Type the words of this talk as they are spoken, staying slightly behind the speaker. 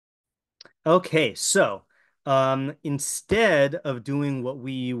Okay, so instead of doing what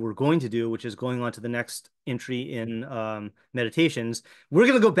we were going to do, which is going on to the next entry in meditations, we're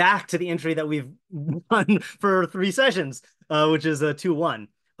going to go back to the entry that we've done for 3 sessions, which is a 2-1.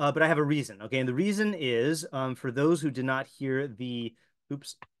 But I have a reason, okay? And the reason is for those who did not hear the,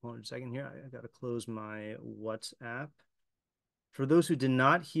 oops, hold on a second here. I got to close my WhatsApp. For those who did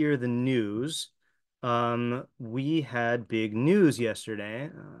not hear the news, we had big news yesterday.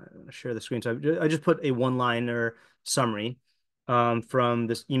 I'm going to share the screen. So I just put a one-liner summary from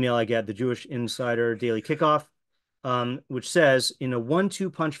this email I get, the Jewish Insider Daily Kickoff, which says, in a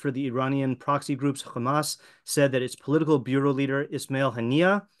 1-2 punch for the Iranian proxy groups, Hamas said that its political bureau leader, Ismail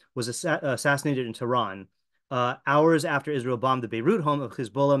Haniyeh, was assassinated in Tehran. Hours after Israel bombed the Beirut home of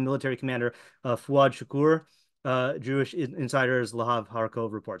Hezbollah military commander Fuad Shukr, Jewish Insiders Lahav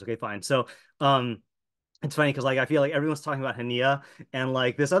Harkov reports. Okay, fine. So, it's funny because like I feel like everyone's talking about Haniyeh and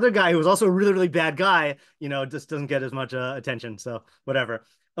like this other guy who was also a really really bad guy, just doesn't get as much attention. So whatever.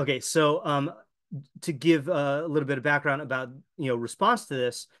 Okay, so to give a little bit of background about response to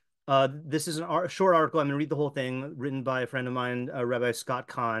this, this is a short article. I'm going to read the whole thing, written by a friend of mine, Rabbi Scott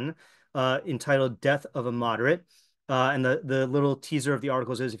Kahn, entitled "Death of a Moderate." And the little teaser of the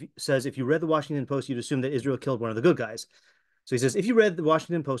article says if you read the Washington Post, you'd assume that Israel killed one of the good guys. So he says, if you read the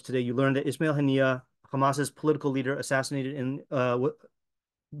Washington Post today, you learned that Ismail Haniyeh, Hamas's political leader, assassinated in the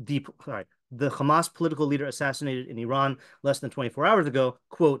Hamas political leader assassinated in Iran less than 24 hours ago,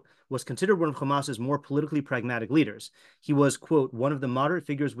 quote, was considered one of Hamas's more politically pragmatic leaders. He was, quote, one of the moderate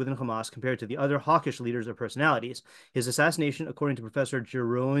figures within Hamas compared to the other hawkish leaders or personalities. His assassination, according to Professor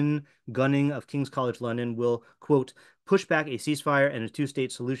Jeroen Gunning of King's College London, will, quote, push back a ceasefire and a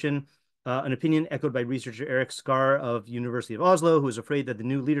two-state solution, an opinion echoed by researcher Eric Skar of University of Oslo, who is afraid that the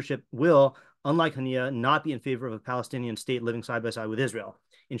new leadership will, unlike Haniyeh, not be in favor of a Palestinian state living side by side with Israel.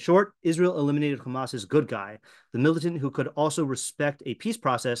 In short, Israel eliminated Hamas's good guy, the militant who could also respect a peace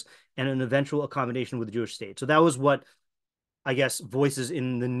process and an eventual accommodation with the Jewish state. So that was what I guess voices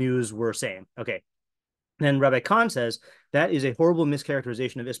in the news were saying. Okay. Then Rabbi Khan says that is a horrible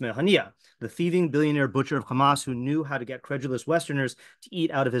mischaracterization of Ismail Haniyeh, the thieving billionaire butcher of Hamas who knew how to get credulous Westerners to eat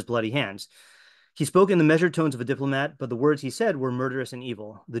out of his bloody hands. He spoke in the measured tones of a diplomat, but the words he said were murderous and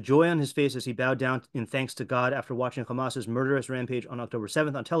evil. The joy on his face as he bowed down in thanks to God after watching Hamas's murderous rampage on October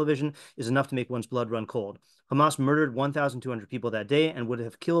 7th on television is enough to make one's blood run cold. Hamas murdered 1,200 people that day and would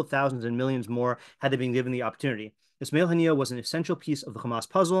have killed thousands and millions more had they been given the opportunity. Ismail Haniyeh was an essential piece of the Hamas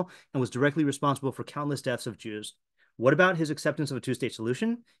puzzle and was directly responsible for countless deaths of Jews. What about his acceptance of a two-state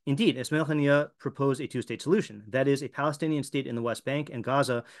solution? Indeed, Ismail Haniyeh proposed a two-state solution. That is, a Palestinian state in the West Bank and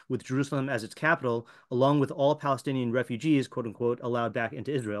Gaza with Jerusalem as its capital, along with all Palestinian refugees, quote unquote, allowed back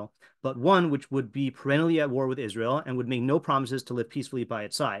into Israel, but one which would be perennially at war with Israel and would make no promises to live peacefully by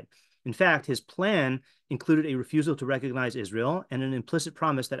its side. In fact, his plan included a refusal to recognize Israel and an implicit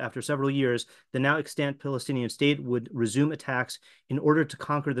promise that after several years, the now extant Palestinian state would resume attacks in order to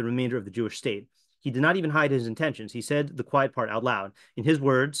conquer the remainder of the Jewish state. He did not even hide his intentions. He said the quiet part out loud. In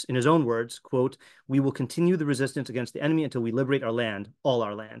his own words, quote, we will continue the resistance against the enemy until we liberate our land, all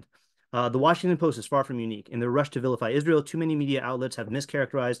our land. The Washington Post is far from unique. In their rush to vilify Israel, too many media outlets have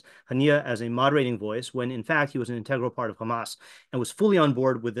mischaracterized Haniyeh as a moderating voice, when in fact he was an integral part of Hamas and was fully on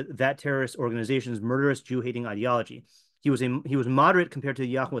board with that terrorist organization's murderous Jew-hating ideology. He was moderate compared to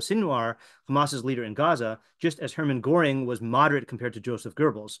Yahya Sinwar, Hamas's leader in Gaza, just as Hermann Goring was moderate compared to Joseph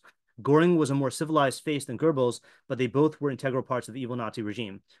Goebbels. Goring was a more civilized face than Goebbels, but they both were integral parts of the evil Nazi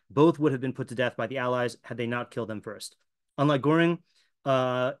regime. Both would have been put to death by the Allies had they not killed them first. Unlike Goring,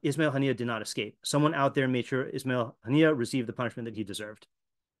 Ismail Haniyeh did not escape. Someone out there made sure Ismail Haniyeh received the punishment that he deserved.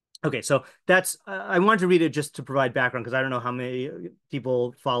 Okay, so I wanted to read it just to provide background because I don't know how many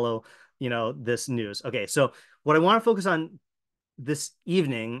people follow, this news. Okay, so what I want to focus on this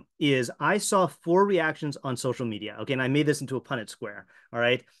evening is I saw 4 reactions on social media. Okay, and I made this into a Punnett square. All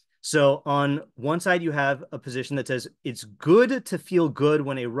right. So on one side, you have a position that says it's good to feel good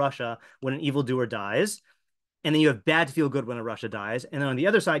when an evildoer dies. And then you have bad to feel good when a Russia dies. And then on the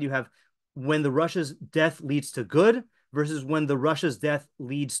other side, you have when the Russia's death leads to good versus when the Russia's death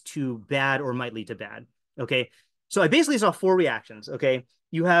leads to bad or might lead to bad. Okay. So I basically saw 4 reactions. Okay.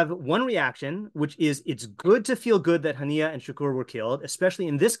 You have one reaction, which is it's good to feel good that Haniyeh and Shukr were killed, especially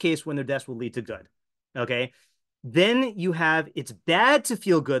in this case when their deaths will lead to good. Okay. Then you have it's bad to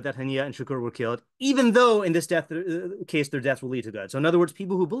feel good that Haniyeh and Shukr were killed, even though in this case their deaths will lead to good. So in other words,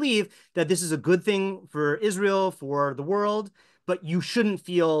 people who believe that this is a good thing for Israel, for the world, but you shouldn't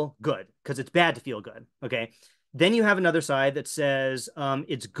feel good because it's bad to feel good. Okay. Then you have another side that says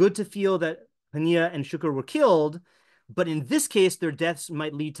it's good to feel that Haniyeh and Shukr were killed, But in this case, their deaths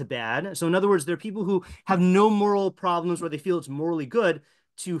might lead to bad. So in other words, there are people who have no moral problems where they feel it's morally good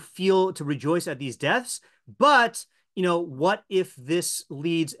to rejoice at these deaths. But, what if this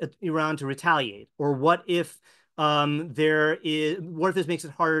leads Iran to retaliate? Or what if this makes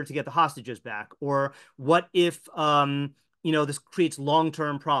it harder to get the hostages back? Or what if this creates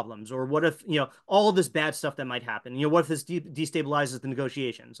long-term problems? Or what if, all this bad stuff that might happen? What if this destabilizes the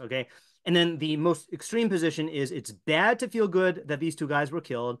negotiations? Okay. And then the most extreme position is it's bad to feel good that these two guys were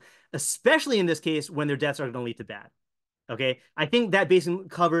killed, especially in this case when their deaths are going to lead to bad. Okay. I think that basically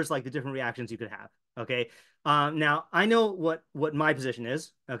covers like the different reactions you could have. Okay. Now I know what my position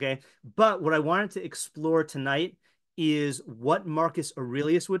is. Okay. But what I wanted to explore tonight is what Marcus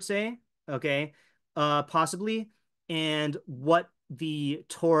Aurelius would say. Okay. Possibly. And what the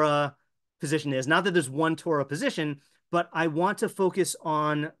Torah position is. Not that there's one Torah position, but I want to focus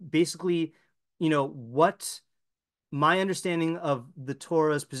on basically, what my understanding of the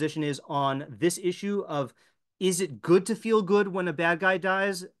Torah's position is on this issue of, is it good to feel good when a bad guy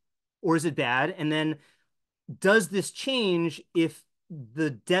dies, or is it bad? And then does this change if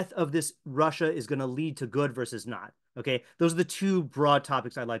the death of this Russia is going to lead to good versus not? Okay, those are the two broad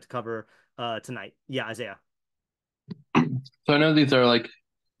topics I'd like to cover tonight. Yeah, Isaiah. So I know these are like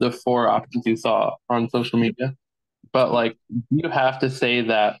the four options you saw on social media, but like you have to say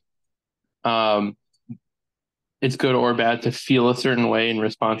that um it's good or bad to feel a certain way in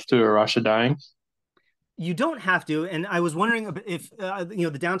response to a Russia dying. You don't have to, and I was wondering if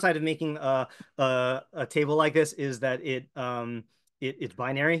the downside of making a table like this is that it's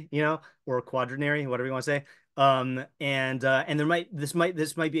binary, or quadrinary, whatever you want to say. And this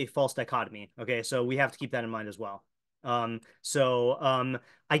might be a false dichotomy. Okay, so we have to keep that in mind as well. So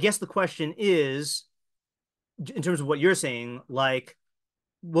I guess the question is, in terms of what you're saying, like,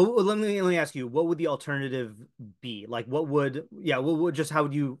 well, let me ask you, what would the alternative be? Like, just how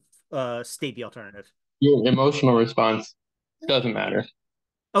would you state the alternative? Your emotional response doesn't matter.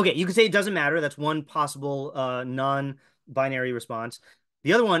 Okay, you could say it doesn't matter. That's one possible non-binary response.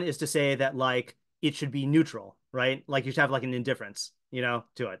 The other one is to say that like it should be neutral, right? Like you should have like an indifference, to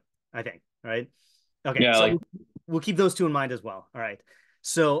it, I think, right? Okay, Yeah, like so we'll keep those two in mind as well. All right.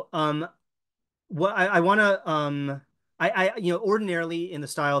 So what I want to ordinarily in the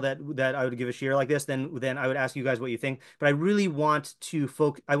style that I would give a share like this, then I would ask you guys what you think, but I really want to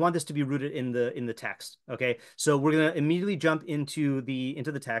I want this to be rooted in the text. Okay, so we're gonna immediately jump into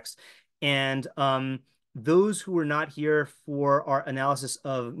the text, and those who were not here for our analysis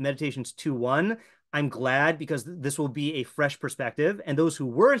of Meditations 2:1, I'm glad because this will be a fresh perspective, and those who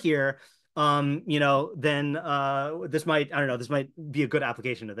were here, then this might, I don't know, this might be a good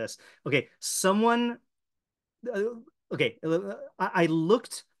application of this. Okay, uh, okay, I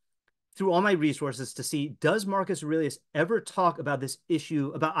looked through all my resources to see, does Marcus Aurelius ever talk about this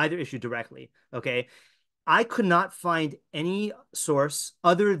issue, about either issue directly? Okay, I could not find any source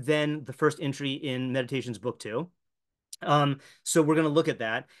other than the first entry in Meditations Book 2. So we're going to look at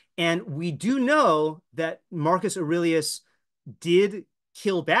that. And we do know that Marcus Aurelius did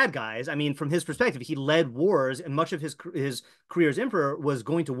kill bad guys. I mean, from his perspective, he led wars, and much of his career as emperor was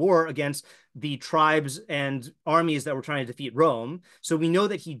going to war against the tribes and armies that were trying to defeat Rome. So we know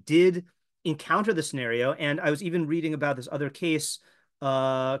that he did encounter the scenario. And I was even reading about this other case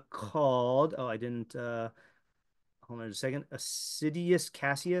called, I didn't hold on a second, Avidius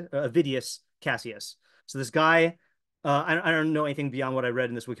Cassius. So this guy, I don't know anything beyond what I read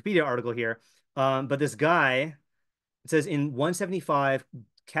in this Wikipedia article here, but this guy, it says in 175,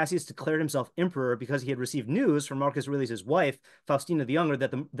 Cassius declared himself emperor because he had received news from Marcus Aurelius' wife, Faustina the Younger,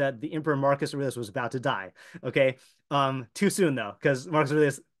 that the emperor Marcus Aurelius was about to die. Okay, too soon though, because Marcus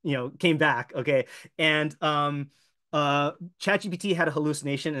Aurelius, came back. Okay, and ChatGPT had a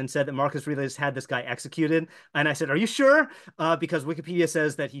hallucination and said that Marcus Aurelius had this guy executed, and I said, "Are you sure?" Because Wikipedia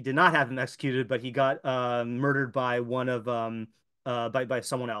says that he did not have him executed, but he got murdered by one of by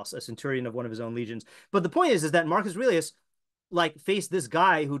someone else, a centurion of one of his own legions. But the point is that Marcus Aurelius like faced this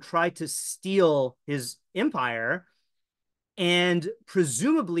guy who tried to steal his empire, and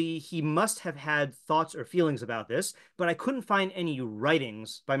presumably he must have had thoughts or feelings about this, but I couldn't find any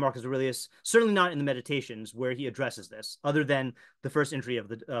writings by Marcus Aurelius, certainly not in the Meditations, where he addresses this, other than the first entry of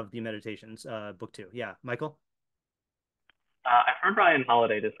the Meditations, book 2. Yeah, Michael? I've heard Ryan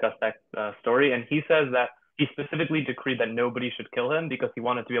Holiday discuss that story, and he says that he specifically decreed that nobody should kill him because he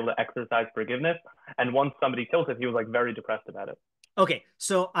wanted to be able to exercise forgiveness. And once somebody killed him, he was like very depressed about it. Okay,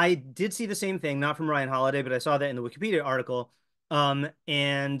 so I did see the same thing, not from Ryan Holiday, but I saw that in the Wikipedia article. And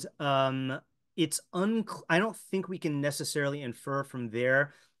it's I don't think we can necessarily infer from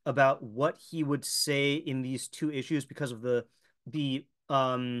there about what he would say in these two issues because of the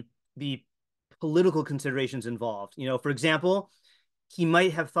the political considerations involved. For example, he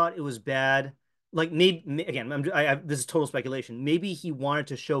might have thought it was bad. Like maybe again, this is total speculation. Maybe he wanted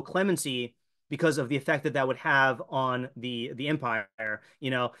to show clemency because of the effect that would have on the empire.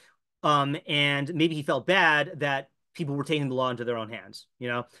 And maybe he felt bad that people were taking the law into their own hands.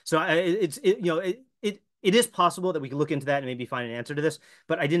 So it is possible that we could look into that and maybe find an answer to this,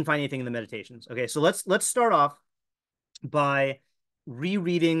 but I didn't find anything in the meditations. Okay, so let's start off by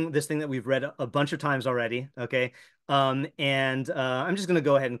rereading this thing that we've read a bunch of times already. Okay, and I'm just going to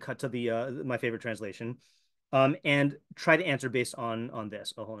go ahead and cut to the my favorite translation, and try to answer based on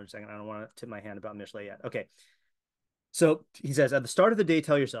this. Oh, hold on a second. I don't want to tip my hand about Mishlei yet. Okay, so he says, at the start of the day,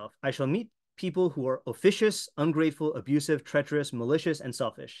 tell yourself, I shall meet people who are officious, ungrateful, abusive, treacherous, malicious, and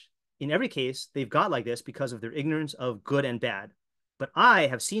selfish. In every case, they've got like this because of their ignorance of good and bad. But I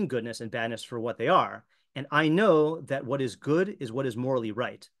have seen goodness and badness for what they are, and I know that what is good is what is morally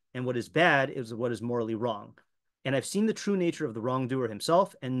right, and what is bad is what is morally wrong. And I've seen the true nature of the wrongdoer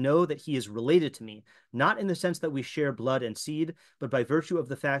himself and know that he is related to me, not in the sense that we share blood and seed, but by virtue of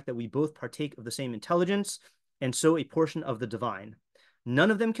the fact that we both partake of the same intelligence, and so a portion of the divine.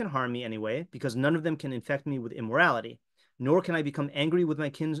 None of them can harm me anyway, because none of them can infect me with immorality. Nor can I become angry with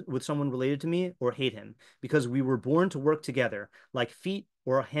with someone related to me or hate him, because we were born to work together, like feet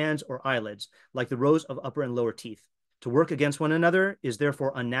or hands or eyelids, like the rows of upper and lower teeth. To work against one another is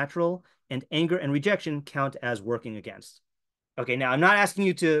therefore unnatural, and anger and rejection count as working against. Okay, now I'm not asking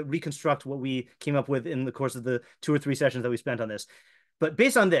you to reconstruct what we came up with in the course of the 2 or 3 sessions that we spent on this, but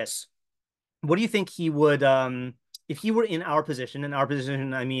based on this, what do you think he would, if he were in our position? In our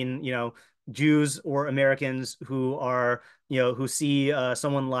position, I mean, Jews or Americans who are, who see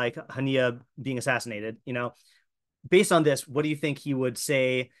someone like Haniyeh being assassinated, based on this, what do you think he would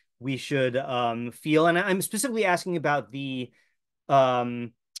say we should feel? And I'm specifically asking about this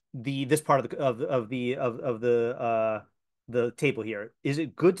part of the table here. Is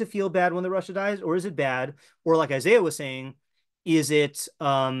it good to feel bad when the Russia dies, or is it bad? Or like Isaiah was saying, is it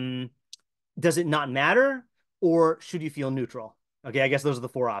does it not matter, or should you feel neutral? Okay, I guess those are the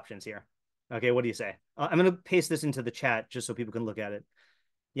 4 options here. Okay, what do you say? I'm going to paste this into the chat just so people can look at it.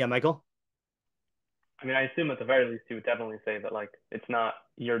 Yeah, Michael? I mean, I assume at the very least you would definitely say that like it's not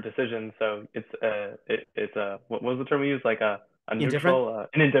your decision, so it's what was the term we used? Like a Indifferent? neutral,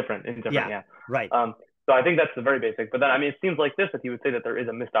 an indifferent, yeah. Right. So I think that's the very basic. But then I mean, it seems like this that he would say that there is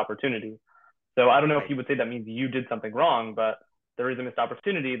a missed opportunity. So I don't know if he would say that means you did something wrong, but there is a missed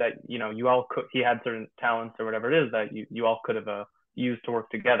opportunity that you all could. He had certain talents or whatever it is that you all could have used to work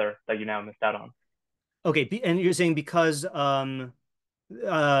together that you now missed out on. Okay, and you're saying because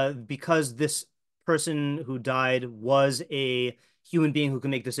this person who died was a human being who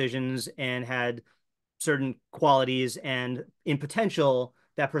could make decisions and had certain qualities, and in potential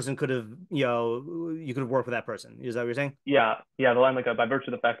that person could have, you could have worked with that person. Is that what you're saying? Yeah. The line like by virtue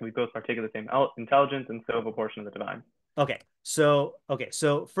of the fact that we both partake of the same intelligence and so of a portion of the divine. Okay. So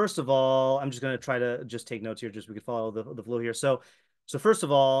first of all, I'm just going to try to just take notes here, just so we can follow the flow here. So first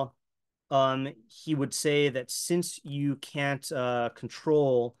of all, he would say that since you can't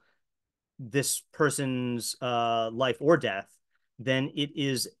control this person's life or death, then it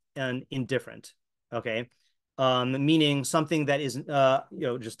is an indifferent. Okay. Meaning something that is,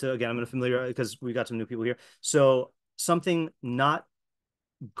 just to, again, I'm going to familiar because we got some new people here. So something not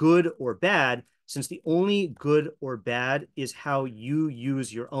good or bad, since the only good or bad is how you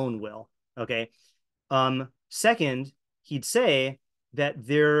use your own will. Okay. Second, he'd say that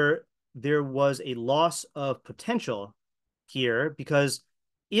there was a loss of potential here, because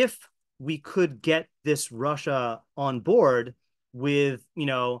if we could get this Russia on board with,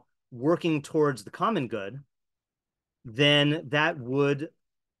 working towards the common good, then that would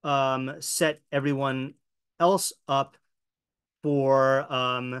set everyone else up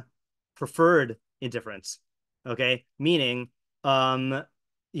for preferred indifference. Okay, meaning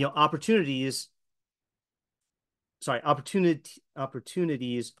opportunities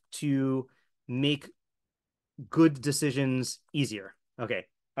to make good decisions easier. Okay.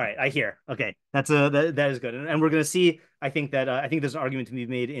 All right. I hear. Okay. That is good. And we're going to see, I think there's an argument to be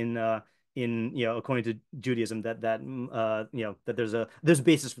made in according to Judaism that that there's a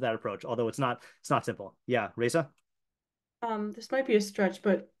basis for that approach, although it's not simple. Yeah, Reza? This might be a stretch,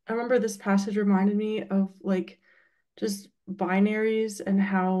 but I remember this passage reminded me of like just binaries and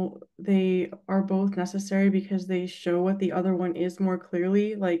how they are both necessary because they show what the other one is more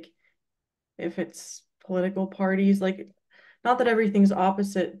clearly. Like if it's political parties, like not that everything's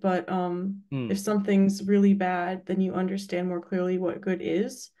opposite, but Hmm. if something's really bad, then you understand more clearly what good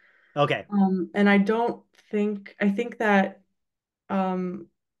is. Okay. And I think that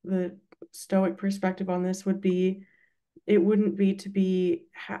the Stoic perspective on this would be it wouldn't be to be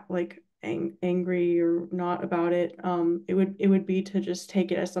like angry or not about it. It would be to just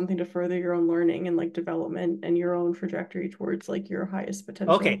take it as something to further your own learning and like development and your own trajectory towards like your highest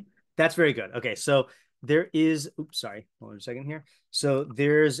potential. Okay. That's very good. Okay. So there is, oops, sorry, hold on a second here. So I'm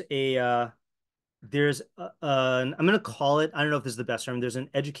going to call it, I don't know if this is the best term. There's an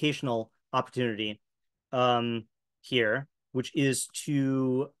educational opportunity um, here, which is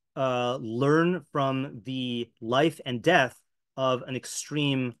to learn from the life and death of an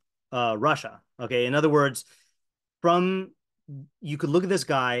extreme Russia. Okay. In other words, from you could look at this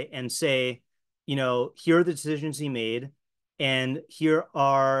guy and say, here are the decisions he made, and here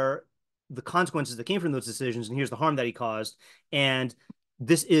are the consequences that came from those decisions, and here's the harm that he caused. And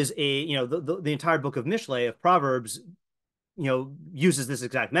this is the entire book of Mishlei, of Proverbs, uses this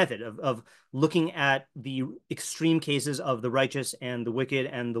exact method of looking at the extreme cases of the righteous and the wicked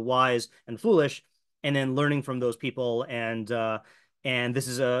and the wise and foolish, and then learning from those people. And this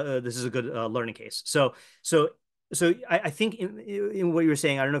is a good learning case. So I think in what you were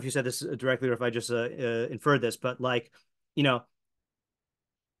saying, I don't know if you said this directly or if I just inferred this, but like,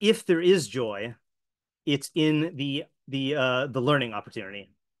 if there is joy, it's in the learning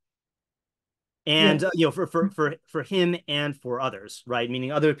opportunity. And Yes. for him and for others, right?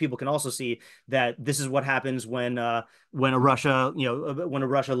 Meaning other people can also see that this is what happens when a Russia, when a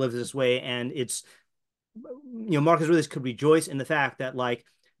Russia lives this way, and it's Marcus Aurelius could rejoice in the fact that, like,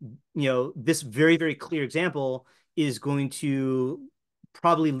 this very, very clear example is going to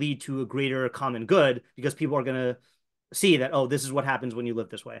probably lead to a greater common good because people are going to see that, oh, this is what happens when you live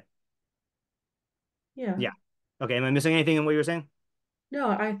this way. Yeah. Yeah. Okay. Am I missing anything in what you were saying? No,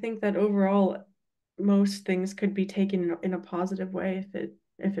 I think that overall most things could be taken in a positive way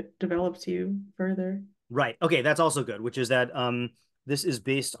if it develops you further. Right. Okay. That's also good, which is that this is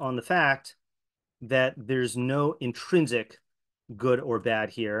based on the fact that there's no intrinsic good or bad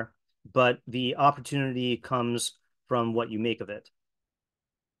here, but the opportunity comes from what you make of it.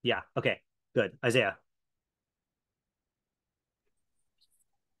 Yeah. Okay. Good. Isaiah.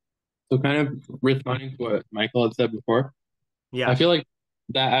 So kind of responding to what Michael had said before, I Yeah. feel like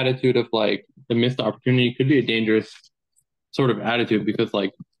that attitude of like the missed opportunity could be a dangerous sort of attitude because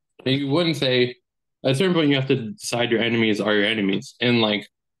like you wouldn't say at a certain point you have to decide your enemies are your enemies. And like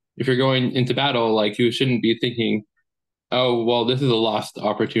if you're going into battle, like you shouldn't be thinking, oh, well, this is a lost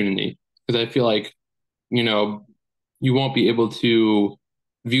opportunity. Because I feel like, you know, you won't be able to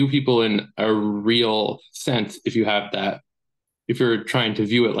view people in a real sense if you have that, if you're trying to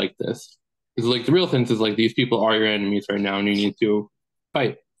view it like this. Because like the real sense is like these people are your enemies right now and you need to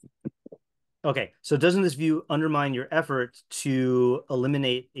fight. Okay. So doesn't this view undermine your effort to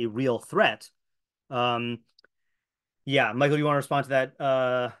eliminate a real threat? Um, yeah. Michael, you want to respond to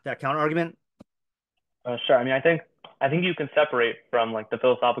that counter argument? Sure. I mean, I think you can separate from like the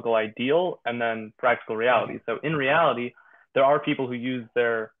philosophical ideal and then practical reality. So in reality, there are people who use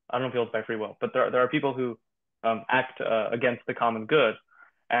their I don't know if it's by free will, but there are people who act against the common good,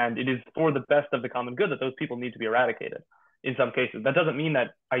 and it is for the best of the common good that those people need to be eradicated. In some cases, that doesn't mean that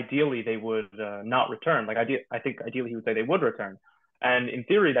ideally they would not return. Like I think ideally he would say they would return, and in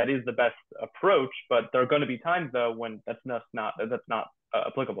theory that is the best approach. But there are going to be times though when that's not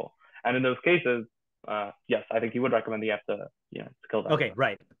applicable, and in those cases yes, I think he would recommend that you have to, to kill that Okay, person.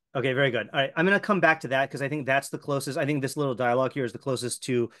 right. Okay, very good. All right, I'm going to come back to that because I think that's the closest. I think this little dialogue here is the closest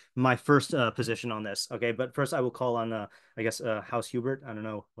to my first position on this. Okay, but first I will call on, I guess, House Hubert. I don't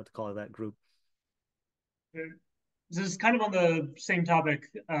know what to call that group. This is kind of on the same topic.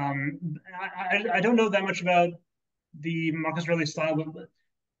 I don't know that much about the Marcus Aurelius style, but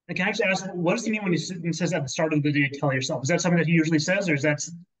I can actually ask, what does he mean when he says at the start of the day, tell yourself? Is that something that he usually says, or is that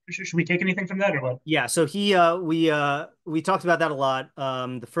should we take anything from that, or what? Yeah, so we talked about that a lot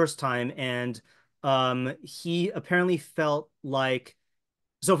the first time, and he apparently felt like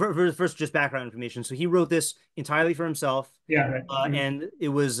so for first just background information. So he wrote this entirely for himself. Yeah, right. And it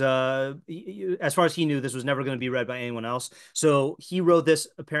was as far as he knew, this was never going to be read by anyone else. So he wrote this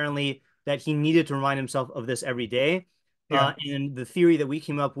apparently that he needed to remind himself of this every day. Yeah. And the theory that we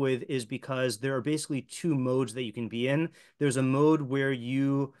came up with is because there are basically two modes that you can be in. There's a mode where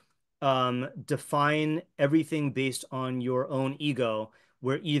you define everything based on your own ego,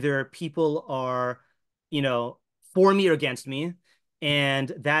 where either people are, for me or against me.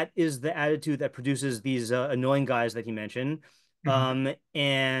 And that is the attitude that produces these annoying guys that he mentioned.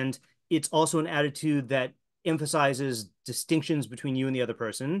 And it's also an attitude that emphasizes distinctions between you and the other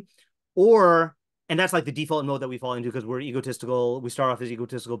person, or and that's like the default mode that we fall into because we're egotistical. We start off as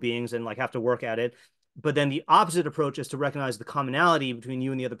egotistical beings and like have to work at it. But then the opposite approach is to recognize the commonality between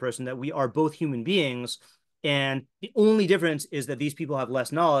you and the other person, that we are both human beings. And the only difference is that these people have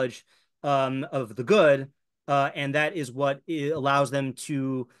less knowledge of the good. And that is what allows them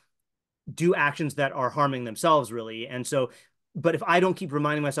to do actions that are harming themselves, really. And so, but if I don't keep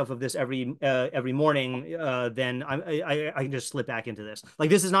reminding myself of this every morning, then I can just slip back into this. Like,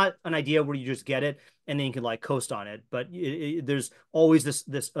 this is not an idea where you just get it and then you can like coast on it. But there's always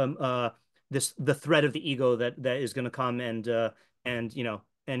the threat of the ego that is going to come and you know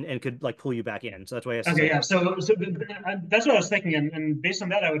and could like pull you back in. So that's why I okay, yeah. So that's what I was thinking, and based on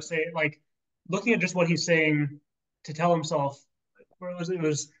that, I would say like looking at just what he's saying to tell himself, where was it? It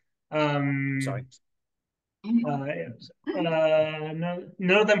was sorry. None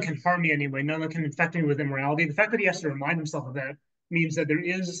of them can harm me anyway. None of them can infect me with immorality. The fact that he has to remind himself of that means that there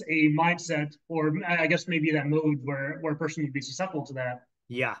is a mindset, or I guess maybe that mode where a person would be susceptible to that.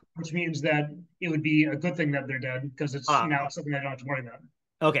 Yeah. Which means that it would be a good thing that they're dead because it's now something I don't have to worry about.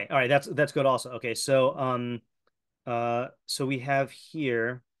 Okay. All right. That's good also. Okay. So so we have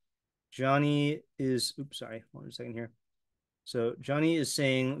here Johnny is sorry, 1 second here. So Johnny is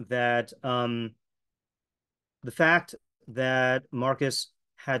saying that the fact that Marcus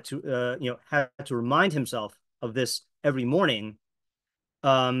had to remind himself of this every morning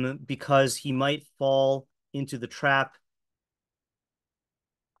because he might fall into the trap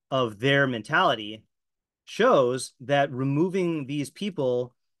of their mentality shows that removing these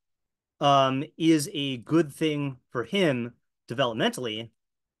people is a good thing for him developmentally,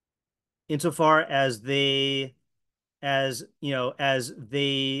 insofar as they I'm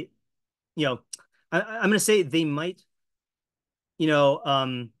going to say they might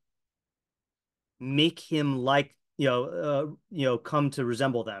make him like come to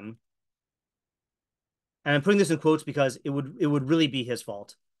resemble them. And I'm putting this in quotes because it would really be his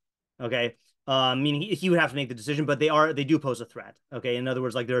fault. Okay. Meaning he would have to make the decision, but they do pose a threat. Okay. In other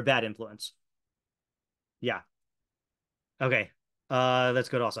words, like they're a bad influence. Yeah. Okay. That's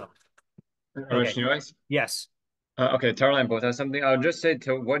good also. Okay. Yes. Okay, Tara and both have something. I'll just say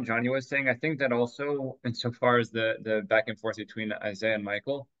to what Johnny was saying, I think that also, insofar as the back and forth between Isaiah and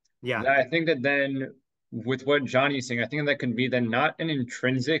Michael, yeah, that I think that then with what Johnny's saying, I think that could be then not an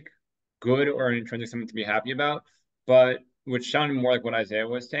intrinsic good or an intrinsic something to be happy about, but which sounded more like what Isaiah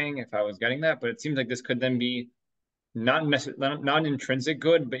was saying, if I was getting that. But it seems like this could then be not an intrinsic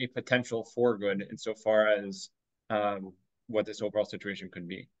good, but a potential for good insofar as what this overall situation could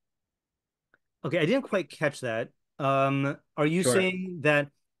be. Okay, I didn't quite catch that. Are you saying that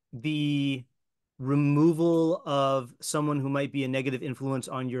the removal of someone who might be a negative influence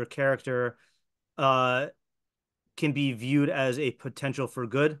on your character can be viewed as a potential for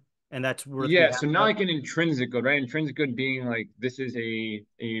good? And that's worth so not like an intrinsic good, right? Intrinsic good being like this is a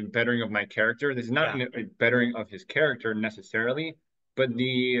bettering of my character. This is not a bettering of his character necessarily, but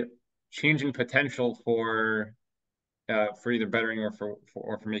the change in potential for either bettering or for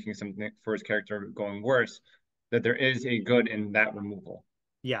making something for his character going worse, that there is a good in that removal.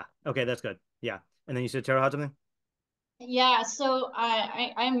 Yeah. Okay, that's good. Yeah. And then you said Tara had something? Yeah, so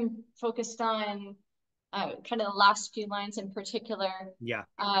I'm focused on kind of the last few lines in particular. Yeah.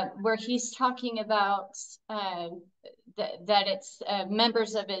 Where he's talking about that it's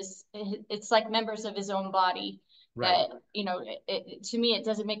members of it's like members of his own body. Right. That, to me, it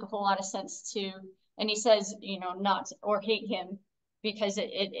doesn't make a whole lot of sense to, and he says, not or hate him because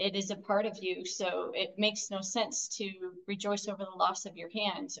it is a part of you. So it makes no sense to rejoice over the loss of your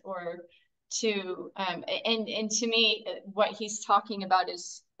hand or to, and to me, what he's talking about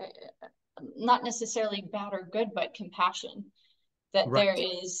is not necessarily bad or good, but compassion. That right. There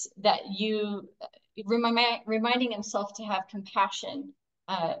is that you reminding himself to have compassion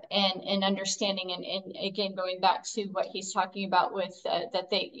and understanding, and again going back to what he's talking about with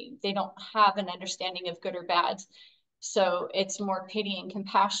that they don't have an understanding of good or bad, so it's more pity and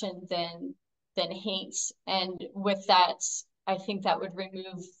compassion than hate. And with that, I think that would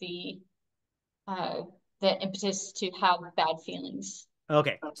remove the impetus to have bad feelings.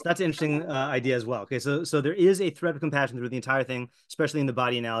 Okay, so that's an interesting idea as well. Okay, so there is a thread of compassion through the entire thing, especially in the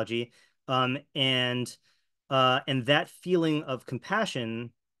body analogy, and that feeling of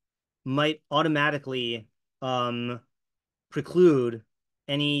compassion might automatically preclude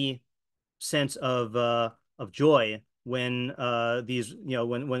any sense of joy when these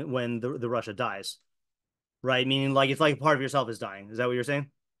when the Russia dies, right? Meaning like it's like part of yourself is dying. Is that what you're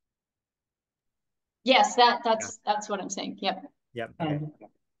saying? Yes, that's what I'm saying. Yep. Yep. Okay.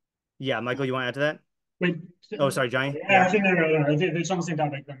 Yeah, Michael, you want to add to that? Wait. Oh, sorry, Johnny. Yeah. I think no. It's on the same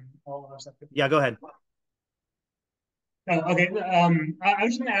topic then. Yeah, go ahead. Okay. I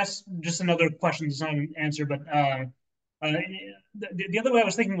was going to ask just another question that's not an answer, but the other way I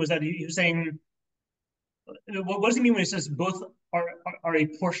was thinking was that he was saying, what does he mean when he says both are a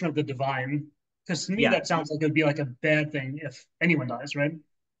portion of the divine? Because to me, that sounds like it would be like a bad thing if anyone dies, right?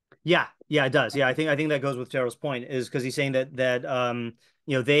 Yeah, it does. Yeah, I think that goes with Terrell's point, is because he's saying that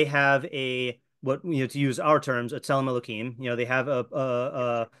they have what, to use our terms, a tselem elokim. They have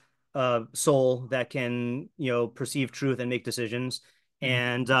a soul that can perceive truth and make decisions,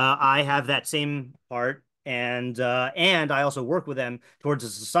 and I have that same part, and I also work with them towards a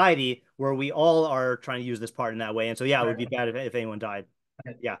society where we all are trying to use this part in that way. And so yeah, it would be bad if anyone died.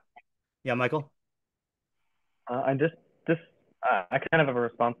 Yeah, Michael. I kind of have a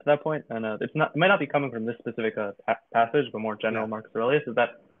response to that point, and it might not be coming from this specific passage, but more general. Marcus Aurelius, is that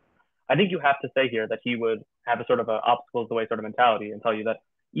I think you have to say here that he would have a sort of a obstacles the way sort of mentality, and tell you that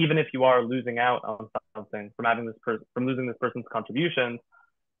even if you are losing out on something from losing this person's contributions,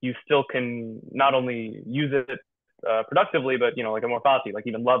 you still can not only use it productively, but like a more fati, like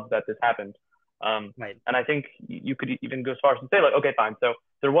even love that this happened. Right. And I think you could even go as far as to say, like, okay, fine. So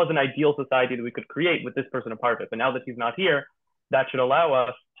there was an ideal society that we could create with this person a part of it, but now that he's not here, that should allow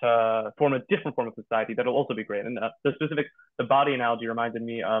us to form a different form of society that'll also be great. And the body analogy reminded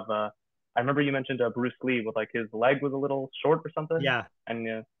me of, I remember you mentioned Bruce Lee with like his leg was a little short or something. Yeah.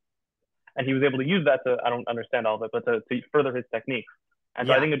 And he was able to use that I don't understand all of it, but to further his techniques. And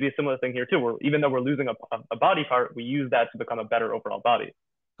so I think it'd be a similar thing here too, where even though we're losing a body part, we use that to become a better overall body.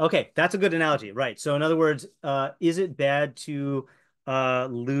 Okay, that's a good analogy, right? So in other words, is it bad to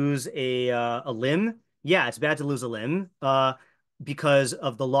lose a limb? Yeah, it's bad to lose a limb because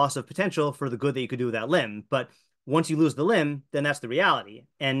of the loss of potential for the good that you could do with that limb. But once you lose the limb, then that's the reality.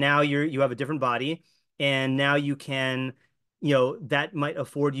 And now you have a different body, and now you can, that might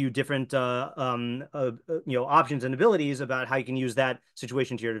afford you different options and abilities about how you can use that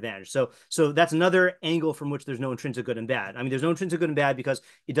situation to your advantage. So that's another angle from which there's no intrinsic good and bad. I mean, there's no intrinsic good and bad because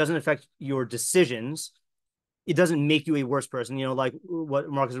it doesn't affect your decisions. It doesn't make you a worse person. Like what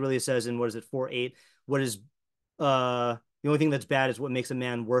Marcus Aurelius says in, what is it, 4:8? What is the only thing that's bad is what makes a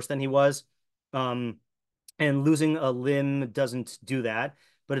man worse than he was. And losing a limb doesn't do that.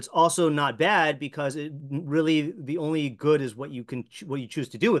 But it's also not bad because really the only good is what you choose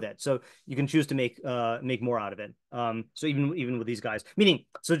to do with it. So you can choose to make more out of it. So even with these guys, meaning,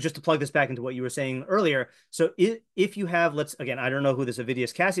 so just to plug this back into what you were saying earlier. So if you have, again, I don't know who this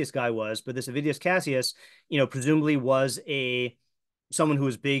Avidius Cassius guy was, but this Avidius Cassius, presumably was someone who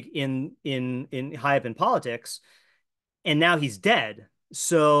was big in high up in politics, and now he's dead.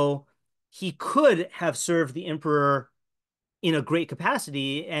 So he could have served the emperor in a great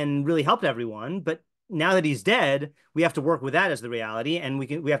capacity and really helped everyone. But now that he's dead, we have to work with that as the reality, and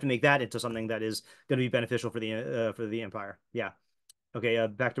we have to make that into something that is going to be beneficial for the empire. Yeah. Okay.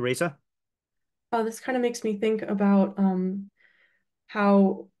 Back to Reza. This kind of makes me think about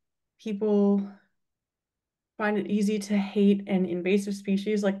how people find it easy to hate an invasive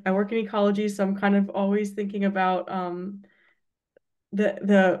species. Like, I work in ecology, so I'm kind of always thinking about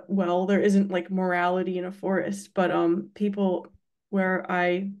there isn't like morality in a forest, but people where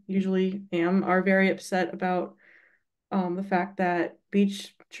I usually am are very upset about the fact that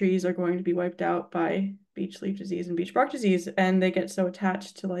beech trees are going to be wiped out by beech leaf disease and beech bark disease, and they get so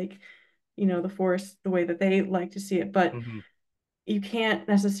attached to the forest the way that they like to see it. But you can't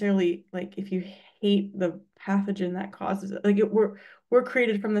necessarily, like, if you hate the pathogen that causes it, like we're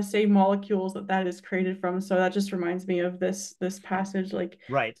created from the same molecules that is created from. So that just reminds me of this passage. Like,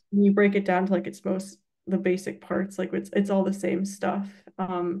 right, when you break it down to like the basic parts, like it's all the same stuff.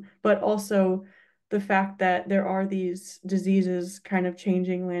 But also the fact that there are these diseases kind of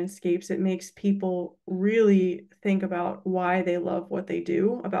changing landscapes, it makes people really think about why they love what they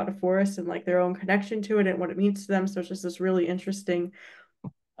do about a forest and like their own connection to it and what it means to them. So it's just this really interesting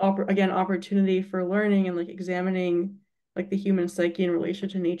opportunity for learning and like examining like the human psyche in relation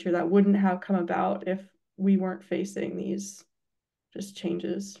to nature that wouldn't have come about if we weren't facing these just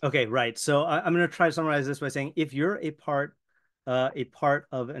changes. Okay, right. So I'm going to try to summarize this by saying, if you're a part of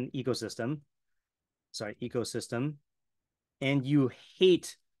an ecosystem, and you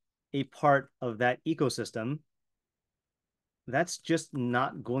hate a part of that ecosystem, that's just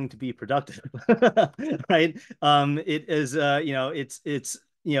not going to be productive, right? It is,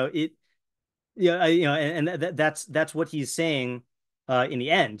 that's what he's saying in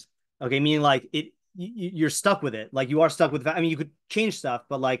the end. Okay, meaning like you're stuck with it. Like, you are stuck with. I mean, you could change stuff,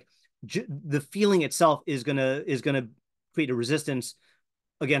 but like the feeling itself is gonna create a resistance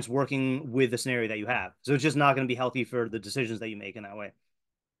against working with the scenario that you have. So it's just not going to be healthy for the decisions that you make in that way.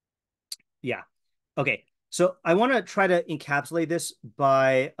 Yeah. Okay. So I want to try to encapsulate this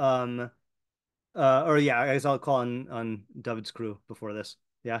by or yeah, I guess I'll call on David's crew before this.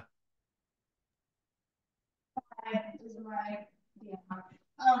 Yeah.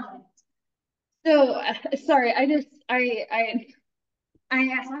 So sorry, I sound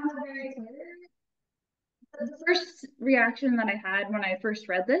very clear. The first reaction that I had when I first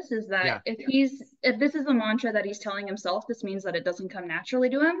read this is that if this is a mantra that he's telling himself, this means that it doesn't come naturally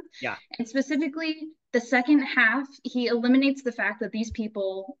to him. Yeah. And specifically, the second half, he eliminates the fact that these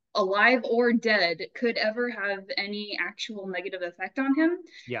people, alive or dead, could ever have any actual negative effect on him.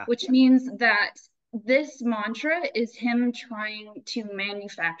 Yeah. Which means that this mantra is him trying to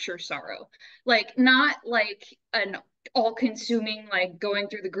manufacture sorrow, like not like an all-consuming, like going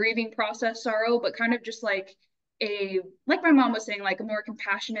through the grieving process sorrow, but kind of just like like my mom was saying, like a more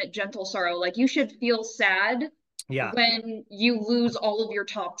compassionate, gentle sorrow. Like you should feel sad when you lose all of your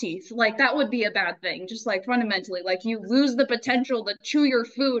top teeth. Like that would be a bad thing, just like fundamentally, like you lose the potential to chew your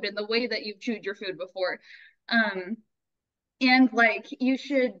food in the way that you've chewed your food before. And like you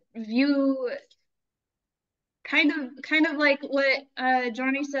should view kind of like what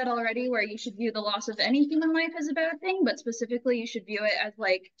Johnny said already, where you should view the loss of anything in life as a bad thing, but specifically you should view it as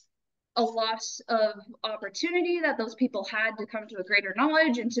like a loss of opportunity that those people had to come to a greater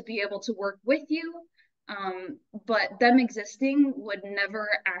knowledge and to be able to work with you. But them existing would never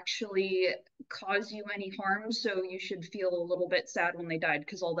actually cause you any harm, so you should feel a little bit sad when they died,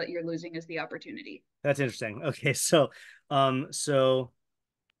 because all that you're losing is the opportunity. That's interesting. Okay, so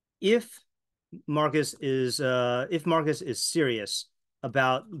if Marcus is serious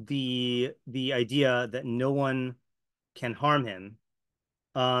about the idea that no one can harm him,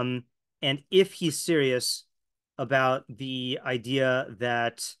 and if he's serious about the idea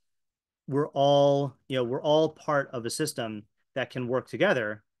that we're all part of a system that can work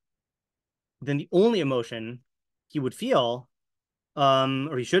together, then the only emotion he would feel,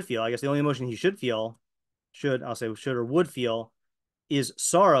 or he should feel, I guess the only emotion he should feel, should or would feel, is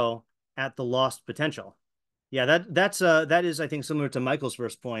sorrow at the lost potential. Yeah, that is I think similar to Michael's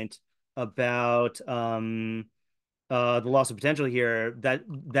first point about the loss of potential here.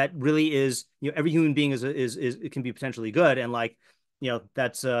 That really is, every human being is it can be potentially good, and like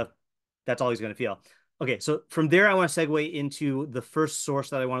that's all he's going to feel. Okay, so from there I want to segue into the first source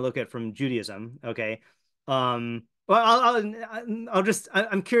that I want to look at from Judaism. Okay, well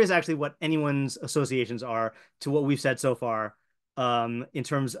I'm curious actually what anyone's associations are to what we've said so far. In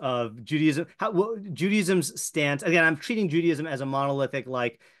terms of Judaism, Judaism's stance. Again, I'm treating Judaism as a monolithic,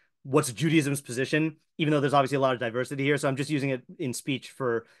 like, what's Judaism's position, even though there's obviously a lot of diversity here. So I'm just using it in speech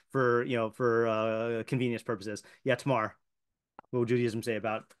for convenience purposes. Yeah, Tamar, what would Judaism say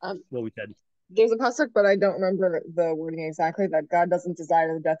about what we said? There's a pasuk, but I don't remember the wording exactly, that God doesn't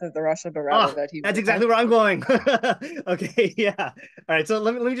desire the death of the Rasha, but rather that he... That's exactly where I'm going. Okay, yeah. All right, so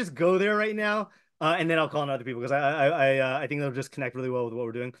let me just go there right now. And then I'll call on other people, because I think they'll just connect really well with what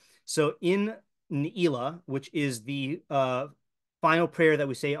we're doing. So in Neilah, which is the final prayer that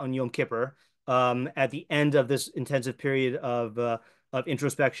we say on Yom Kippur, at the end of this intensive period of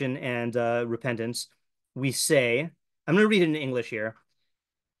introspection and repentance, we say, I'm going to read it in English here.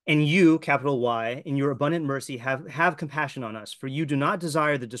 And you, capital Y, in your abundant mercy, have compassion on us, for you do not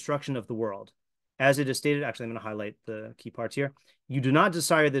desire the destruction of the world. As it is stated, actually, I'm going to highlight the key parts here. You do not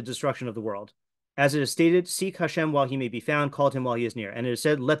desire the destruction of the world. As it is stated, seek Hashem while he may be found, call to him while he is near. And it is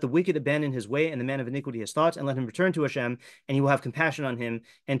said, let the wicked abandon his way, and the man of iniquity his thoughts, and let him return to Hashem, and he will have compassion on him,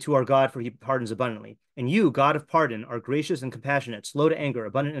 and to our God, for he pardons abundantly. And you, God of pardon, are gracious and compassionate, slow to anger,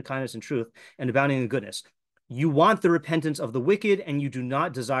 abundant in kindness and truth, and abounding in goodness. You want the repentance of the wicked, and you do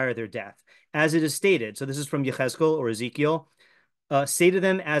not desire their death. As it is stated, so this is from Yechezkel or Ezekiel, say to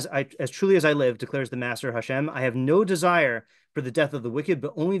them, as truly as I live, declares the Master Hashem, I have no desire for the death of the wicked,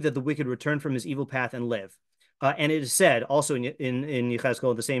 but only that the wicked return from his evil path and live. And it is said also in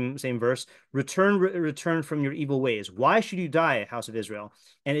Yechezkel, the same verse, return from your evil ways. Why should you die, house of Israel?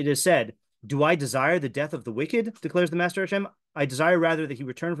 And it is said, do I desire the death of the wicked, declares the Master Hashem? I desire rather that he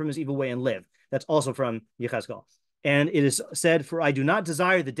return from his evil way and live. That's also from Yechezkel. And it is said, for I do not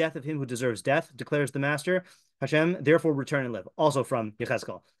desire the death of him who deserves death, declares the Master Hashem, therefore return and live. Also from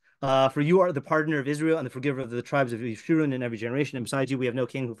Yechezkel. For you are the pardoner of Israel and the forgiver of the tribes of Yeshurun in every generation. And besides you, we have no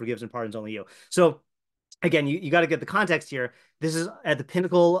king who forgives and pardons, only you. So again, you got to get the context here. This is at the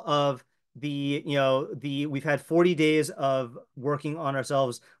pinnacle of we've had 40 days of working on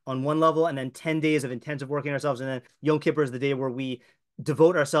ourselves on one level, and then 10 days of intensive working on ourselves. And then Yom Kippur is the day where we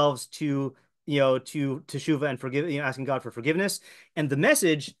devote ourselves to, to teshuva and asking God for forgiveness. And the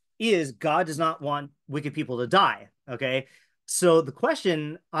message is God does not want wicked people to die. Okay. So the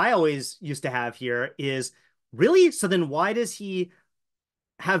question I always used to have here is, really? So then why does he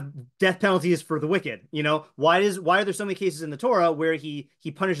have death penalties for the wicked? Why are there so many cases in the Torah where he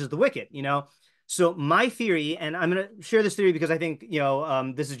punishes the wicked? So my theory, and I'm going to share this theory because I think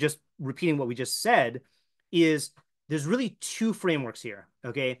this is just repeating what we just said, is there's really two frameworks here.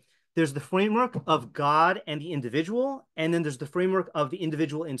 Okay, there's the framework of God and the individual, and then there's the framework of the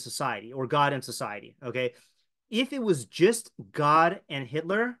individual in society, or God and society. Okay, if it was just God and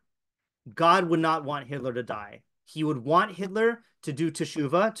Hitler, God would not want Hitler to die. He would want Hitler to do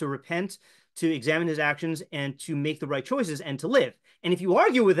teshuva, to repent, to examine his actions, and to make the right choices and to live. And if you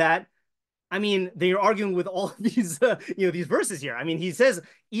argue with that, I mean, then you're arguing with all of these, these verses here. I mean, he says,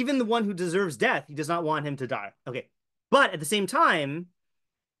 even the one who deserves death, he does not want him to die. Okay. But at the same time,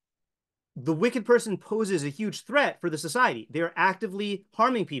 the wicked person poses a huge threat for the society. They're actively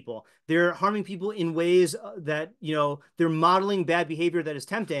harming people. They're harming people in ways that, they're modeling bad behavior that is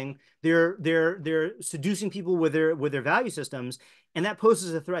tempting. They're seducing people with their value systems, and that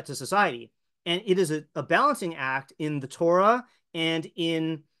poses a threat to society. And it is a balancing act in the Torah and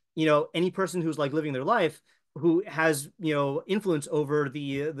in, any person who's like living their life who has, influence over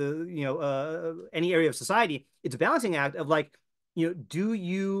the any area of society. It's a balancing act of like, do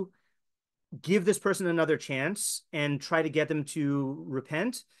you give this person another chance and try to get them to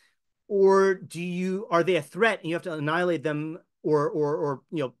repent, or are they a threat and you have to annihilate them or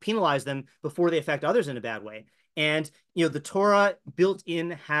penalize them before they affect others in a bad way? And the Torah built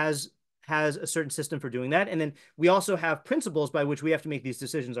in has a certain system for doing that, and then we also have principles by which we have to make these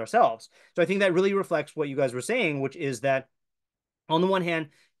decisions ourselves. So I think that really reflects what you guys were saying, which is that on the one hand,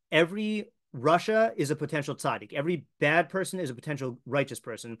 every Russia is a potential tzaddik. Every bad person is a potential righteous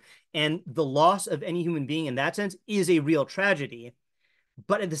person. And the loss of any human being in that sense is a real tragedy.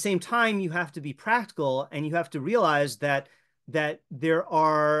 But at the same time, you have to be practical, and you have to realize that there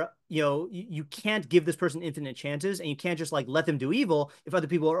are, you can't give this person infinite chances, and you can't just like let them do evil if other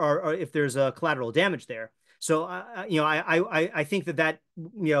people are if there's a collateral damage there. So, I think that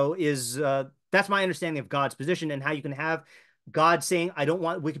is that's my understanding of God's position, and how you can have God saying, I don't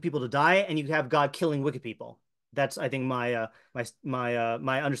want wicked people to die, and you have God killing wicked people. That's, I think, my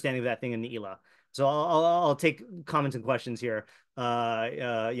understanding of that thing in Neilah. So I'll take comments and questions here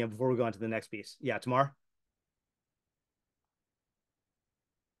before we go on to the next piece. Yeah, Tamar?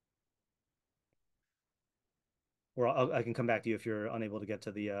 Or I can come back to you if you're unable to get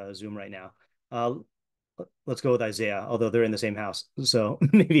to the Zoom right now. Let's go with Isaiah, although they're in the same house. So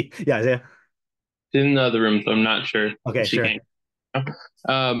maybe, yeah, Isaiah. In the other room, so I'm not sure. Okay, sure. Yeah.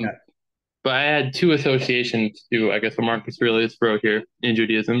 But I had two associations to, I guess, what Marcus Aurelius wrote here in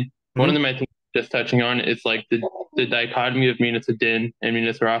Judaism. Mm-hmm. One of them, I think, just touching on, it's like the dichotomy of Midas Adin and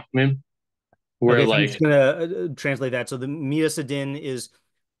Midas Rachamim, where okay, so I'm just gonna translate that. So the Midas Adin is,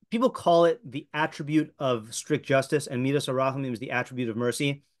 people call it the attribute of strict justice, and Midas Rachamim is the attribute of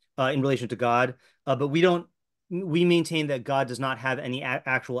mercy in relation to God. But we maintain that God does not have any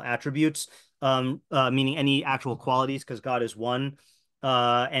actual attributes, meaning any actual qualities, because God is one.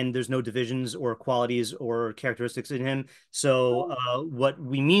 And there's no divisions or qualities or characteristics in him. So what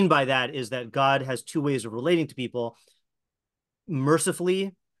we mean by that is that God has two ways of relating to people: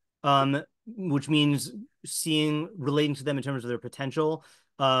 mercifully, which means relating to them in terms of their potential,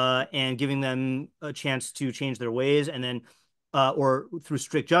 and giving them a chance to change their ways, and then or through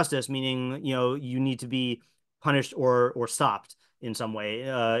strict justice, meaning you need to be punished or stopped in some way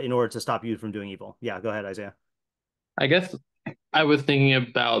in order to stop you from doing evil. Yeah, go ahead, Isaiah. I guess I was thinking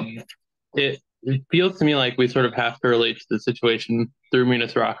about it. It feels to me like we sort of have to relate to the situation through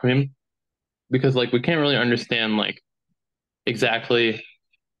Midas Rachamim, because like we can't really understand like exactly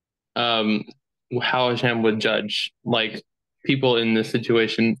how Hashem would judge like people in this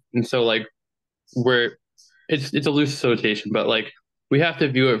situation, and so like it's a loose association, but like we have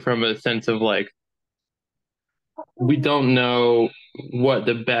to view it from a sense of like we don't know what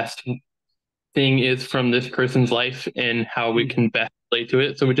the best thing is from this person's life and how we can best relate to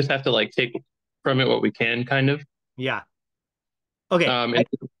it. So we just have to like take from it what we can, kind of. Yeah. Okay.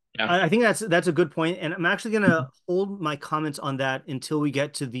 I think that's a good point, and I'm actually going to hold my comments on that until we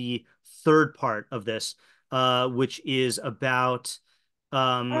get to the third part of this, which is about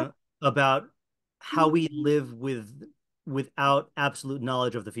how we live without absolute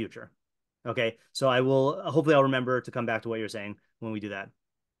knowledge of the future. Okay, so hopefully I'll remember to come back to what you're saying when we do that.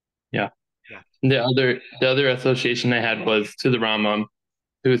 Yeah. The other association I had was to the Rambam,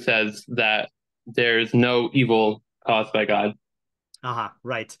 who says that there's no evil caused by God.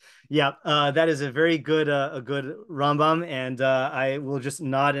 Right. Yeah, that is a good Rambam, and I will just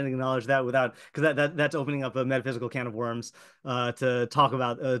nod and acknowledge that without because that's opening up a metaphysical can of worms to talk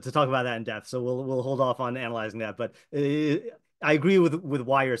about that in depth. So we'll hold off on analyzing that, but I agree with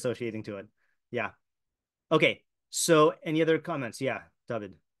why you're associating to it. Yeah. Okay. So any other comments? Yeah,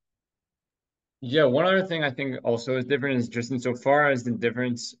 David. Yeah, one other thing I think also is different is just insofar as the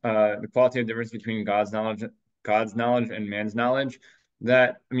qualitative difference between God's knowledge and man's knowledge.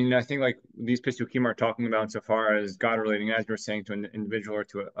 That I mean, I think like these Pisukim are talking about insofar as God relating, as you were saying, to an individual or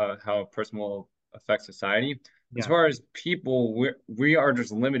to how a person will affect society. As Yeah. far as people, we are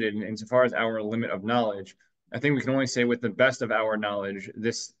just limited insofar as our limit of knowledge. I think we can only say with the best of our knowledge,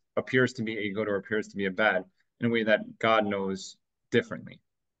 this appears to be a good or appears to be a bad in a way that God knows differently.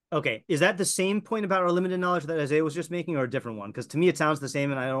 Okay. Is that the same point about our limited knowledge that Isaiah was just making, or a different one? Because to me it sounds the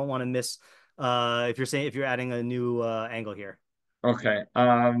same, and I don't want to miss if you're adding a new angle here. Okay,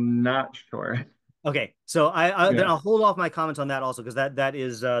 not sure. Okay, so then Yeah. I'll hold off my comments on that also because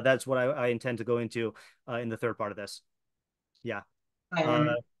that's what I intend to go into in the third part of this. Yeah. Um,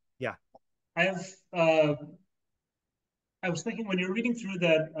 Yeah. I have I was thinking when you're reading through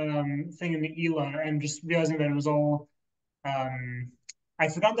that thing in the Ela and just realizing that it was all I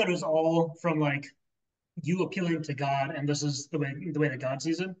forgot that it was all from like you appealing to God and this is the way that God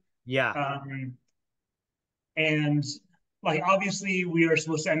sees it. Yeah. And like obviously we are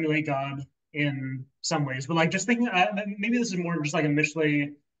supposed to emulate God in some ways, but like just thinking maybe this is more just like a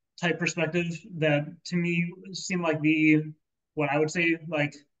Mishlei type perspective that to me seemed like the what I would say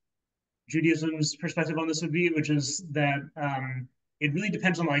like Judaism's perspective on this would be, which is that it really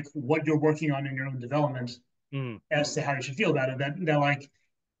depends on like what you're working on in your own development as to how you should feel about it. That like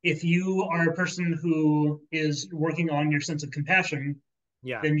if you are a person who is working on your sense of compassion,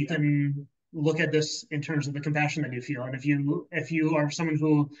 Yeah. then you can look at this in terms of the compassion that you feel. And if you are someone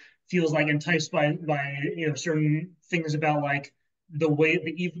who feels like enticed by you know certain things about like the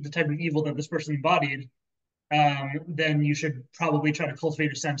type of evil that this person embodied, then you should probably try to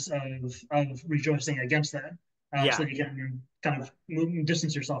cultivate a sense of rejoicing against that, Yeah. so that you can kind of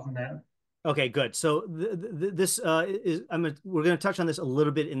distance yourself from that. Okay, good. So this we're going to touch on this a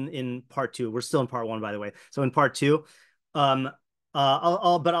little bit in part two. We're still in part one, by the way. So in part two, I'll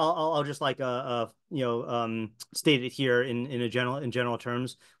just like state it here in general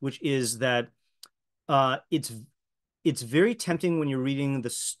terms, which is that it's very tempting when you're reading the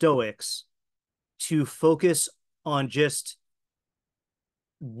Stoics to focus on just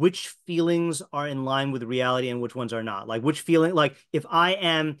which feelings are in line with reality and which ones are not. Like which feeling, like if I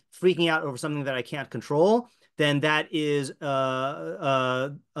am freaking out over something that I can't control, then that is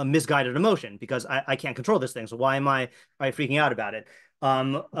a misguided emotion because I can't control this thing. So why am I freaking out about it?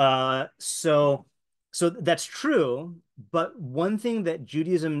 So that's true. But one thing that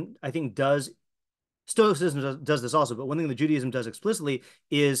Judaism, I think, does, Stoicism does this also, but one thing that Judaism does explicitly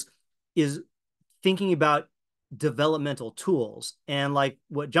is thinking about developmental tools. And like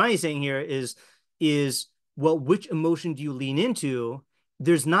what Johnny's saying here is well, which emotion do you lean into?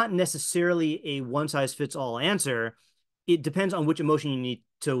 There's not necessarily a one size fits all answer. It depends on which emotion you need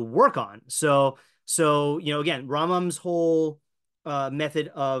to work on. So again, Rambam's whole method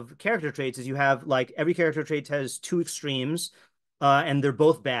of character traits is you have like every character trait has two extremes, and they're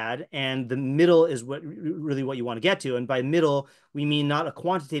both bad, and the middle is what you want to get to. And by middle, we mean not a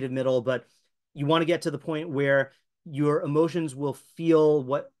quantitative middle, but you want to get to the point where your emotions will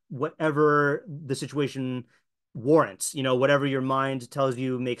feel whatever the situation warrants, whatever your mind tells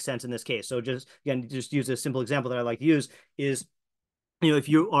you makes sense in this case. So just use a simple example that I like to use is, if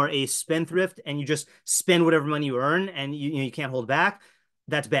you are a spendthrift and you just spend whatever money you earn and you can't hold back,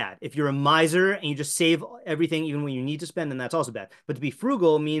 that's bad. If you're a miser and you just save everything even when you need to spend, then that's also bad. But to be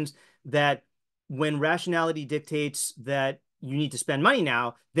frugal means that when rationality dictates that you need to spend money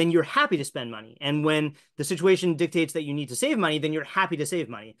now, then you're happy to spend money. And when the situation dictates that you need to save money, then you're happy to save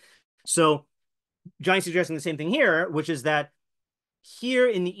money. So Johnny's suggesting the same thing here, which is that here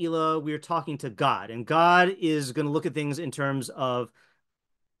in the Ela, we're talking to God, and God is going to look at things in terms of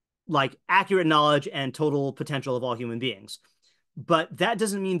like accurate knowledge and total potential of all human beings. But that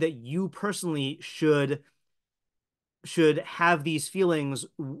doesn't mean that you personally should have these feelings,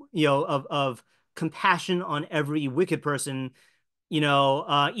 of compassion on every wicked person,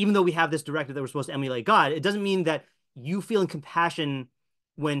 even though we have this directive that we're supposed to emulate God. It doesn't mean that you feeling compassion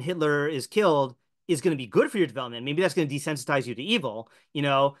when Hitler is killed is going to be good for your development. Maybe that's going to desensitize you to evil.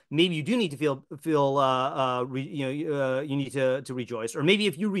 Maybe you do need to feel you need to rejoice, or maybe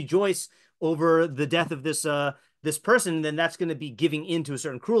if you rejoice over the death of this this person, then that's going to be giving into a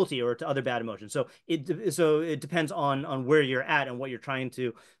certain cruelty or to other bad emotions. So it depends on where you're at and what you're trying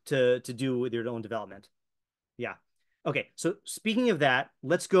to do with your own development. Yeah. Okay. So speaking of that,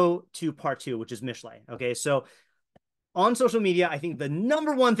 let's go to part 2, which is Mishlei. Okay. So on social media, I think the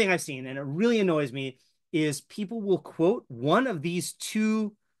number one thing I've seen, and it really annoys me, is people will quote one of these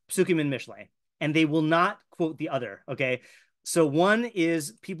 2 psukim in Mishlei, and they will not quote the other. Okay. So one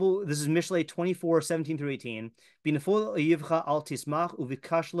is this is Mishlei 24, 17 through 18. Binafol yivcha al tismach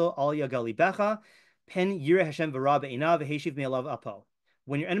uvikashlo al yagalibecha pen yireh Hashem v'ra be'inav v'heshiv me'alav apo.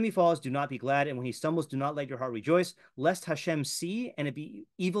 When your enemy falls, do not be glad, and when he stumbles, do not let your heart rejoice, lest Hashem see and it be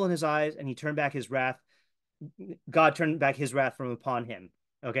evil in his eyes, and he turn back his wrath. God turned back his wrath from upon him.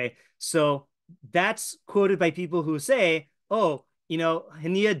 Okay, so that's quoted by people who say, "Oh,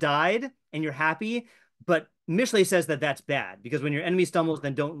 Haniyeh died, and you're happy," but Mishlei says that that's bad because when your enemy stumbles,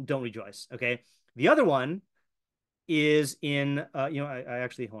 then don't rejoice. Okay, the other one is in I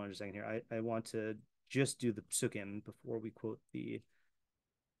actually hold on just a second here. I want to just do the psukim before we quote the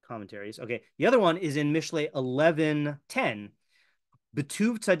commentaries. Okay, the other one is in Mishlei 11:10.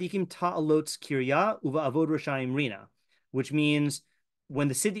 Betuv tzadikim ta'alotz kirya uva avod rashayim rina, which means when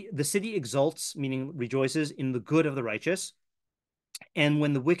the city exults, meaning rejoices in the good of the righteous, and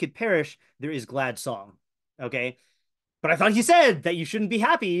when the wicked perish, there is glad song. Okay, but I thought he said that you shouldn't be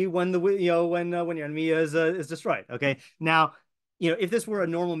happy when when your enemy is destroyed. Okay, now if this were a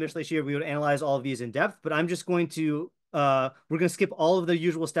normal Mishlei Shiur, we would analyze all of these in depth, but I'm just going to we're going to skip all of the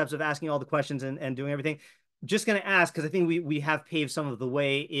usual steps of asking all the questions and doing everything. Just going to ask, because I think we have paved some of the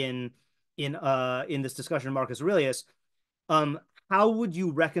way in this discussion of Marcus Aurelius. How would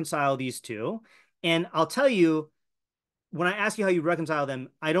you reconcile these 2? And I'll tell you, when I ask you how you reconcile them,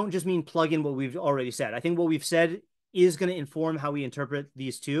 I don't just mean plug in what we've already said. I think what we've said is going to inform how we interpret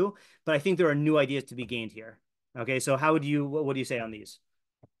these 2, but I think there are new ideas to be gained here. Okay, so what do you say on these?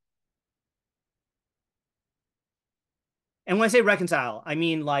 And when I say reconcile, I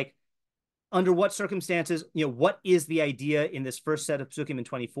mean like, under what circumstances, what is the idea in this first set of psukim in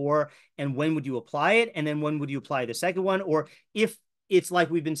 24, and when would you apply it? And then when would you apply the second one? Or if it's like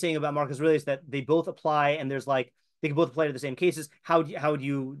we've been saying about Marcus Aurelius, that they both apply and there's like, they can both apply to the same cases. How do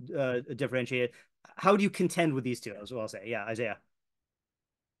you differentiate it? How do you contend with these 2? That's what I'll say. Yeah, Isaiah.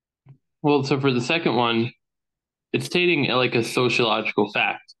 Well, so for the second one, it's stating like a sociological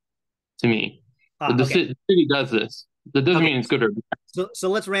fact to me. The city does this. That doesn't mean it's good or bad. So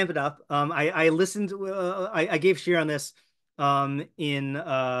let's ramp it up. I listened. I gave Shiur on this in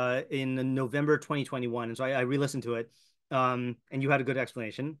November 2021, and so I re-listened to it. And you had a good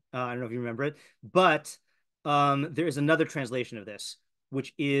explanation. I don't know if you remember it, but there is another translation of this,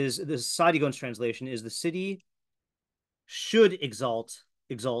 which is the Sadigon's translation is the city should exult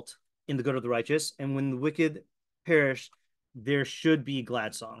in the good of the righteous, and when the wicked perish, there should be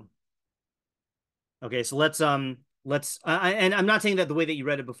glad song. Okay, so let's and I'm not saying that the way that you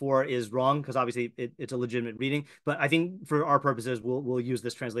read it before is wrong, because obviously it's a legitimate reading, but I think for our purposes, we'll use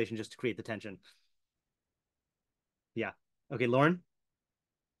this translation just to create the tension. Yeah. Okay, Lauren?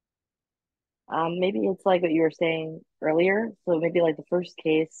 Maybe it's like what you were saying earlier. So maybe like the first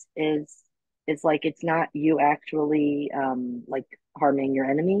case is it's like it's not you actually like harming your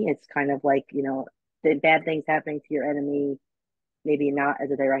enemy. It's kind of like, the bad things happening to your enemy, maybe not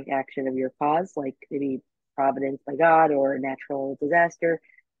as a direct action of your cause, like maybe providence by God or a natural disaster.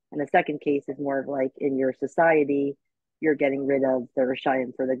 And the second case is more of like in your society, you're getting rid of the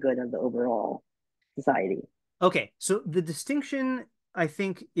Rishayim for the good of the overall society. Okay, so the distinction, I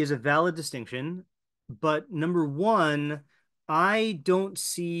think, is a valid distinction, but number one, I don't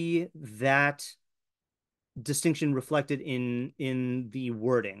see that distinction reflected in the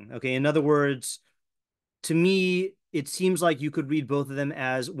wording. Okay, in other words, to me, it seems like you could read both of them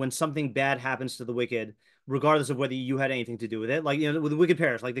as when something bad happens to the wicked, regardless of whether you had anything to do with it. Like, with the wicked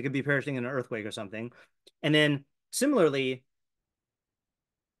perish, like they could be perishing in an earthquake or something. And then similarly,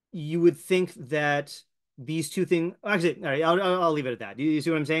 you would think that these 2 things, actually, all right, I'll leave it at that. Do you see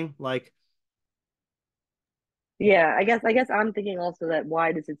what I'm saying? Like, yeah, I guess I'm thinking also that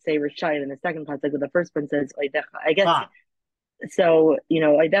why does it say Rishayim in the second part? Like with the first one says Oidecha. I guess so,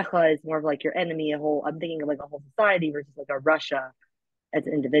 Oidecha is more of like your enemy, I'm thinking of like a whole society versus like a Russia as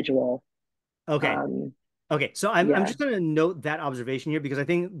an individual. Okay. Okay. So I'm just going to note that observation here, because I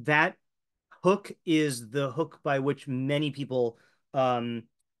think that hook is the hook by which many people reconcile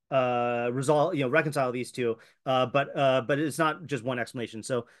these 2. But it's not just one explanation.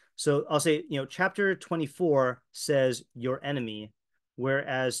 So I'll say, chapter 24 says your enemy,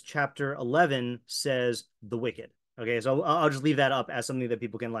 whereas chapter 11 says the wicked. Okay, so I'll just leave that up as something that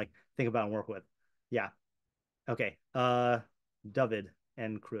people can like think about and work with. Yeah. Okay. David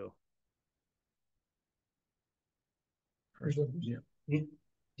and crew. Yeah.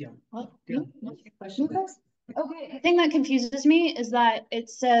 Yeah. What? Question, guys? Okay, the thing that confuses me is that it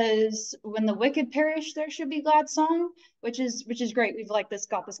says when the wicked perish, there should be glad song, which is great. We've like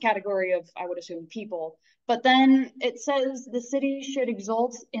got this category of, I would assume, people. But then it says the city should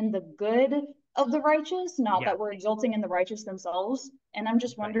exult in the good of the righteous, not that we're exulting in the righteous themselves. And I'm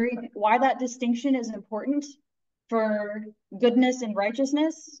just wondering why that distinction is important for goodness and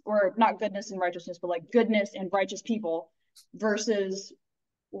righteousness, or not goodness and righteousness, but like goodness and righteous people versus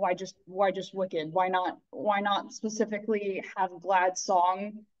why just wicked? Why not specifically have glad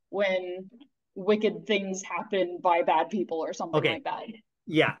song when wicked things happen by bad people or something like that?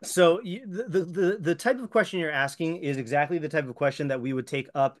 Yeah. So the type of question you're asking is exactly the type of question that we would take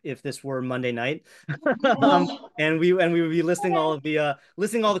up if this were Monday night, and we would be listing all of the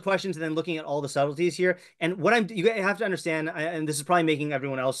questions and then looking at all the subtleties here. And what you have to understand, and this is probably making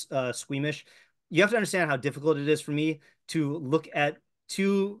everyone else squeamish. You have to understand how difficult it is for me to look at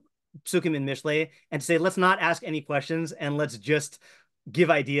two psukim in Mishlei and say, let's not ask any questions and let's just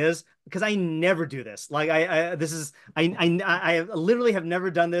give ideas, because I never do this. Like I literally have never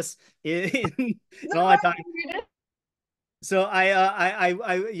done this in all my time. So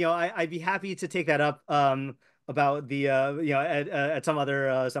I'd be happy to take that up about the at some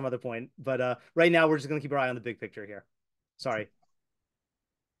other point. But right now we're just gonna keep our eye on the big picture here. Sorry.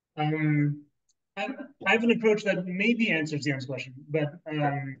 I have an approach that maybe answers Dan's question, but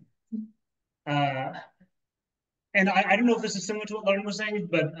and I don't know if this is similar to what Lauren was saying,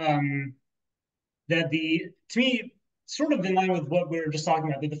 but that to me, sort of in line with what we were just talking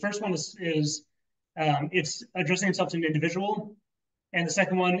about, that the first one is it's addressing itself to an individual, and the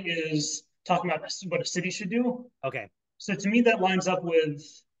second one is talking about what a city should do. Okay. So to me, that lines up with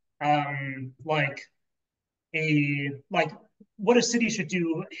like what a city should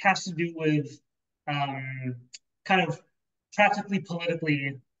do has to do with kind of practically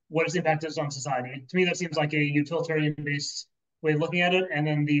politically what its impact is on society. To me, that seems like a utilitarian-based way of looking at it. And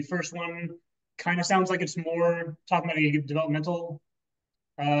then the first one kind of sounds like it's more talking about a developmental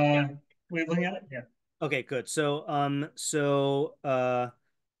way of looking at it. Yeah. Okay, good. So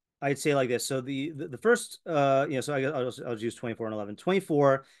I'd say like this. So the first so I guess I'll use 24 and 11.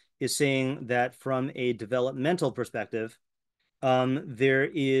 24 is saying that from a developmental perspective, there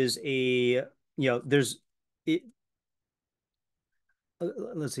is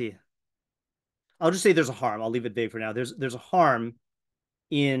let's see. I'll just say there's a harm. I'll leave it vague for now. There's a harm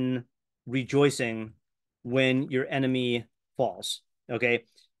in rejoicing when your enemy falls. Okay.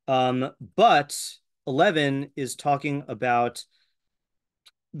 But 11 is talking about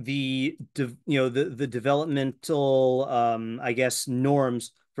the developmental I guess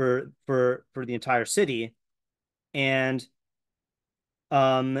norms for the entire city, and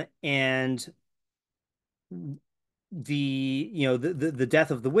the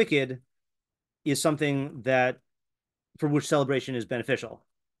death of the wicked is something that for which celebration is beneficial.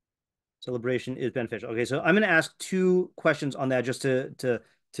 Celebration is beneficial. Okay, so I'm going to ask two questions on that just to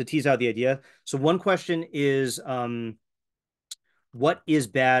tease out the idea. So one question is, what is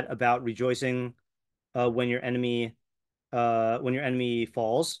bad about rejoicing when your enemy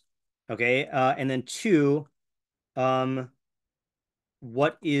falls? Okay, and then two,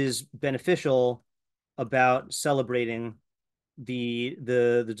 what is beneficial about celebrating the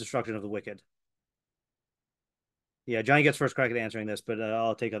destruction of the wicked? Yeah, Johnny gets first crack at answering this, but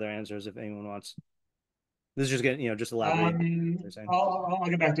I'll take other answers if anyone wants. This is just getting, just elaborate. I'll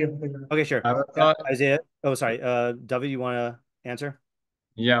get back to you. Okay, sure. Isaiah. Oh, sorry. David, you want to answer?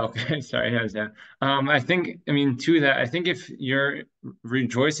 Yeah, okay. Sorry, yeah. I think, to that, I think if you're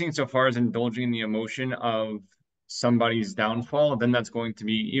rejoicing so far as indulging in the emotion of somebody's downfall, then that's going to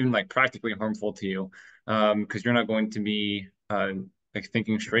be even like practically harmful to you. Because you're not going to be like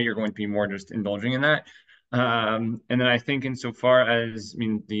thinking straight, you're going to be more just indulging in that. And then I think insofar as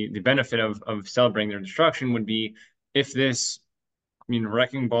the benefit of celebrating their destruction would be if this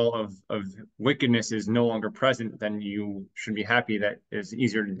wrecking ball of wickedness is no longer present, then you should be happy that it's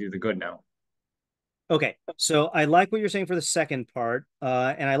easier to do the good now. Okay, so I like what you're saying for the second part,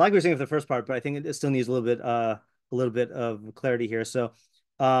 and I like what you're saying for the first part, but I think it still needs a little bit of clarity here. So,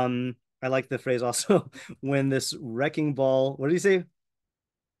 I like the phrase also when this wrecking ball. What did you say?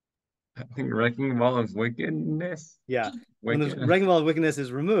 I think wrecking ball of wickedness. Yeah, when the wrecking ball of wickedness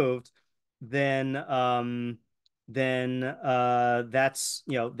is removed, then that's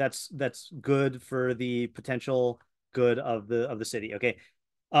that's good for the potential good of the city. Okay.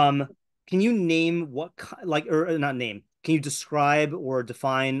 Can you name what or not name? can you describe or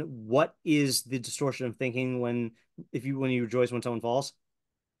define what is the distortion of thinking when you rejoice when someone falls?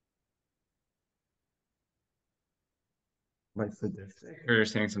 Like sadistic, or you're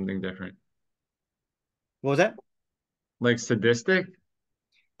saying something different? What was that? Like sadistic?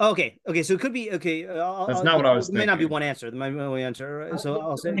 Okay, so it could be okay. That's not what I was There may not be thinking. one answer. There might be one answer. So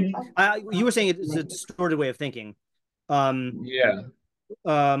I'll say, you were saying it's a distorted way of thinking. Yeah.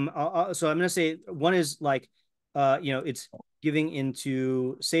 So I'm gonna say one is like, it's giving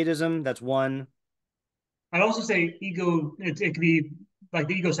into sadism. That's one. I'd also say ego. It could be like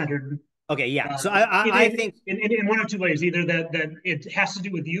the ego-centered. Okay, yeah. So I think in one of two ways, either that it has to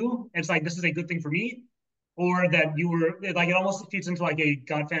do with you. It's like this is a good thing for me, or that you were like it almost feeds into like a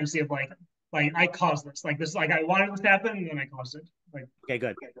God fantasy of like I caused this. Like this, like I wanted this to happen, and then I caused it. Like okay,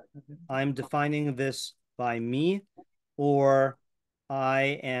 good. I'm defining this by me, or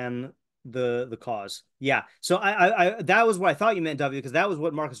I am the cause. Yeah. So I that was what I thought you meant, W, because that was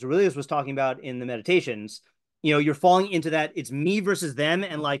what Marcus Aurelius was talking about in the Meditations. You're falling into that it's me versus them,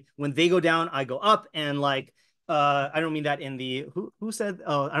 and like when they go down, I go up, and like I don't mean that in the who said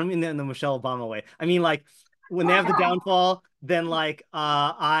I don't mean that in the Michelle Obama way. I mean like when they have the downfall, then like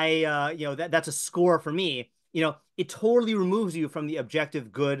that's a score for me. It totally removes you from the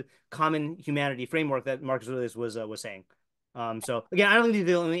objective good common humanity framework that Marcus Aurelius was saying. So again, I don't think these are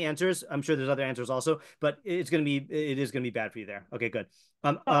the only answers. I'm sure there's other answers also, but it is gonna be bad for you there. Okay, good.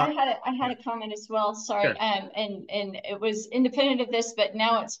 I had a comment as well. Sorry, sure. And it was independent of this, but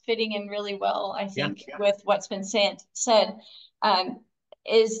now it's fitting in really well. I think with what's been said.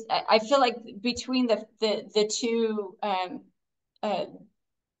 Is I feel like between the two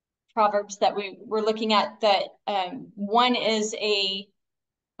proverbs that we're looking at, that one is a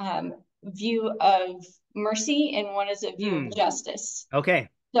view of mercy and one is a view of justice. Okay.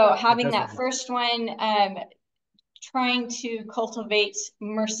 So having that first one, trying to cultivate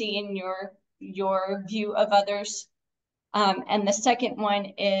mercy in your view of others, and the second one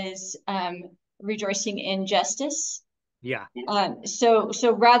is rejoicing in justice. Yeah. So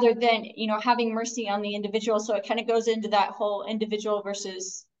rather than having mercy on the individual, so it kind of goes into that whole individual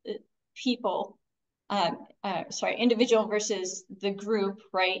versus people. Individual versus the group,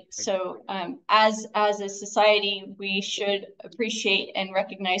 right? So as a society, we should appreciate and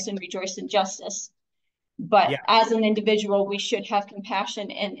recognize and rejoice in justice. But as an individual, we should have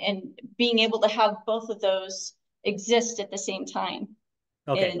compassion, and being able to have both of those exist at the same time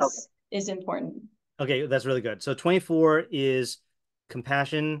is important. Okay, that's really good. So 24 is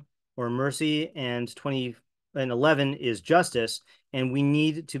compassion or mercy, and 11 is justice, and we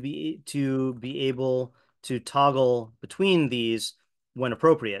need to be able to toggle between these when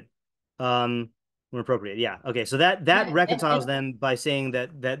appropriate. Yeah. Okay, so that reconciles them by saying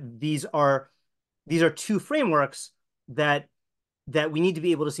that these are two frameworks that we need to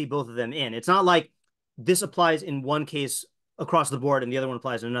be able to see both of them in. It's not like this applies in one case across the board and the other one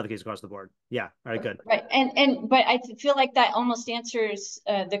applies in another case across the board. Yeah. All right, good. Right. But I feel like that almost answers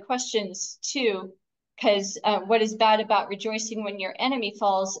the questions too, because what is bad about rejoicing when your enemy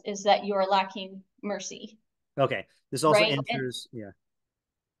falls is that you are lacking mercy. Okay. This also answers,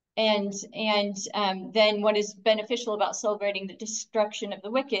 And then what is beneficial about celebrating the destruction of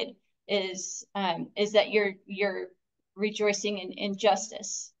the wicked is that you're rejoicing in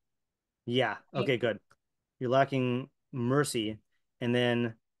justice. Yeah. Okay, good. You're lacking mercy, and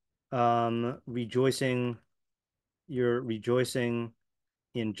then you're rejoicing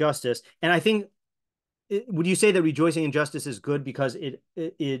in justice. And I think, would you say that rejoicing in justice is good because it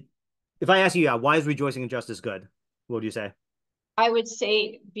if I ask you, why is rejoicing in justice good? What would you say? I would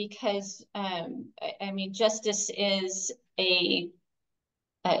say because I mean, justice is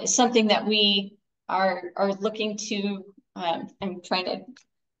something that we are looking to. I'm trying to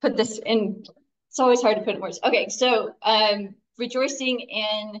put this in. It's always hard to put in words. Okay, so rejoicing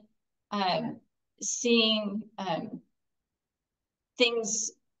in seeing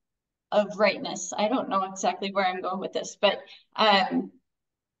things of rightness. I don't know exactly where I'm going with this, but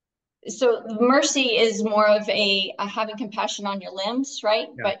so mercy is more of a having compassion on your limbs, right?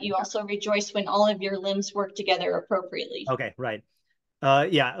 Yeah. But you also rejoice when all of your limbs work together appropriately. Okay, right.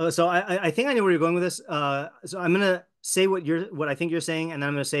 So I think I know where you're going with this. So I'm gonna say what I think you're saying, and then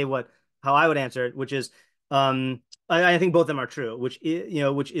I'm gonna say how I would answer it, which is I think both of them are true, which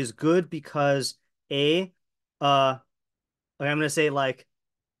is good because I'm gonna say like,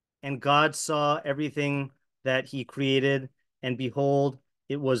 and God saw everything that he created, and behold,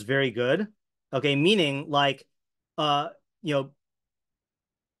 it was very good. Okay, meaning like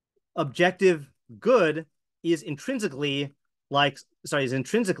objective good is intrinsically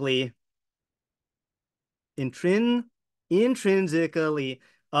intrinsic intrinsically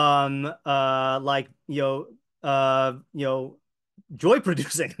like joy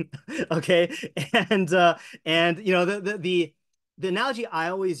producing. Okay. And the analogy I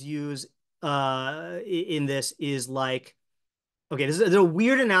always use in this is like, okay, this is a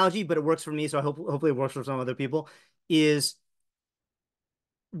weird analogy, but it works for me, so I hope hopefully it works for some other people, is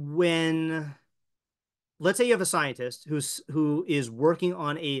when, let's say you have a scientist who is working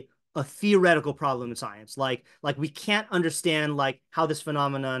on a theoretical problem in science, like we can't understand like how this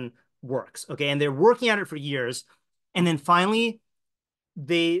phenomenon works, okay, and they're working at it for years, and then finally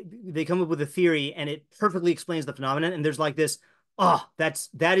they come up with a theory and it perfectly explains the phenomenon, and there's like this, oh,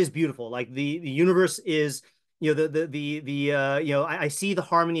 that is beautiful, like the universe is, I see the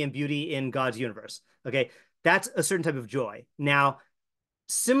harmony and beauty in God's universe, okay, that's a certain type of joy. Now,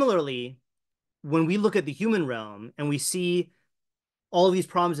 similarly, when we look at the human realm and we see all these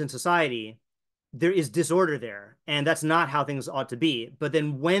problems in society, there is disorder there, and that's not how things ought to be. But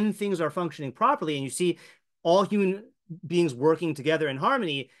then when things are functioning properly and you see all human beings working together in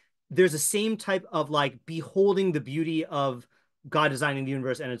harmony, there's the same type of like beholding the beauty of God designing the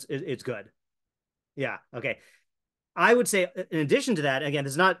universe, and it's good. Yeah. Okay. I would say in addition to that, again,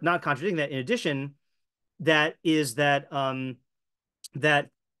 this is not contradicting that. In addition, that is that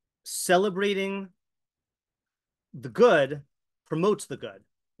celebrating the good promotes the good,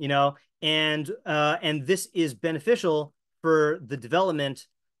 and this is beneficial for the development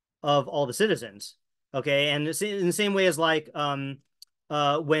of all the citizens. Okay, and in the same way as like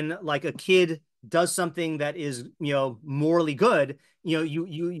when like a kid does something that is morally good,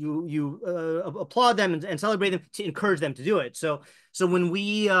 you applaud them and celebrate them to encourage them to do it. So when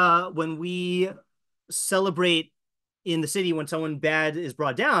we celebrate in the city when someone bad is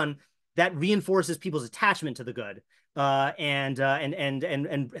brought down, that reinforces people's attachment to the good, and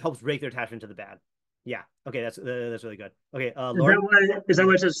helps break their attachment to the bad. Yeah. Okay. That's really good. Okay. Lauren. Is that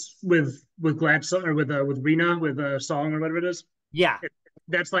what it says with glad song or with Rena with a song or whatever it is? Yeah.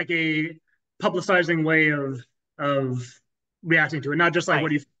 That's like a publicizing way of reacting to it, not just like right. what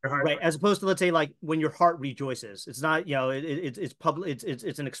do you feel in your heart. Right. As opposed to, let's say, like when your heart rejoices. It's not, it's public.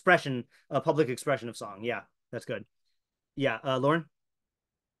 It's an expression, a public expression of song. Yeah. That's good. Yeah. Lauren.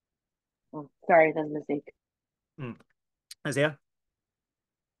 Oh, sorry, that's a mistake. Isaiah.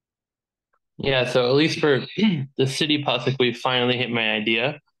 Yeah, so at least for the city pasuk, we finally hit my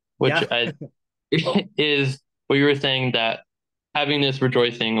idea, which is what you were saying, that having this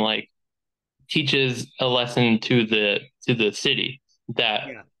rejoicing like teaches a lesson to the city, that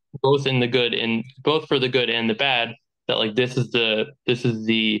both in the good and both for the good and the bad, that like this is the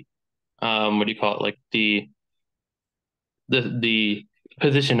what do you call it, like the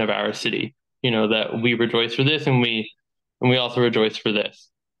position of our city, that we rejoice for this and we also rejoice for this.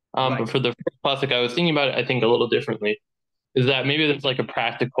 But for the first pasuk, I was thinking about it, I think, a little differently. Is that maybe there's like a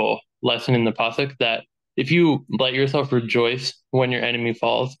practical lesson in the pasuk that if you let yourself rejoice when your enemy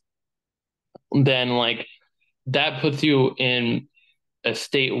falls, then like that puts you in a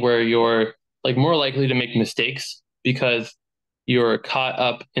state where you're like more likely to make mistakes because you're caught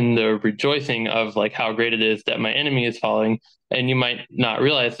up in the rejoicing of like how great it is that my enemy is falling, and you might not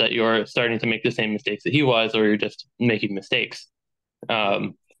realize that you're starting to make the same mistakes that he was, or you're just making mistakes.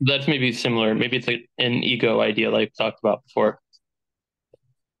 That's maybe similar. Maybe it's like an ego idea like we talked about before.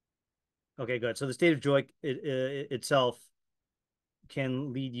 Okay, good. So the state of joy itself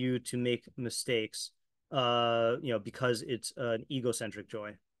can lead you to make mistakes, because it's an egocentric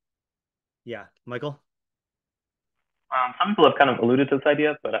joy. Yeah. Michael? Some people have kind of alluded to this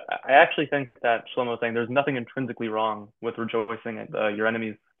idea, but I actually think that Shlomo was saying there's nothing intrinsically wrong with rejoicing at your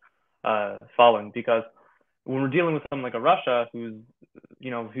enemies falling, because when we're dealing with someone like a Russia who's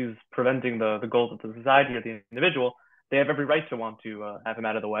preventing the goals of the society or the individual, they have every right to want to have him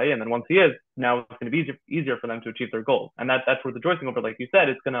out of the way. And then once he is, now it's going to be easier for them to achieve their goals. And that's where the rejoicing over, like you said,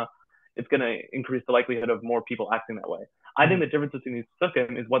 it's gonna increase the likelihood of more people acting that way. I think the difference between these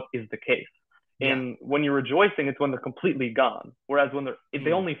psukim is what is the case. When you're rejoicing, it's when they're completely gone. Whereas if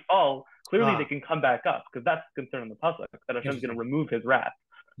they only fall, clearly they can come back up, because that's the concern in the pasuk, that Hashem is going to remove his wrath.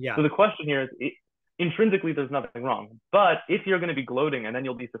 Yeah. So the question here is, intrinsically, there's nothing wrong. But if you're going to be gloating and then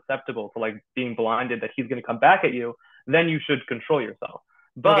you'll be susceptible to like being blinded that he's going to come back at you, then you should control yourself.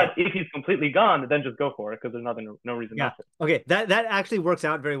 But if he's completely gone, then just go for it, because there's no reason not to. Okay, that actually works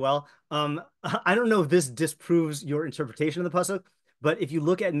out very well. I don't know if this disproves your interpretation of the pasuk, but if you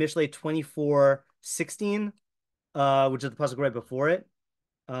look at Mishlei 24:16, which is the pasuk right before it,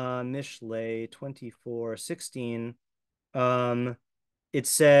 Mishlei 24:16, it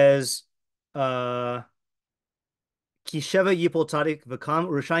says, Ki Kisheva yipol tzadik v'kam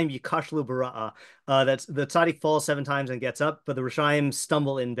Rishayim yikashlu bara'a. That's the tzaddik falls 7 times and gets up, but the Rishayim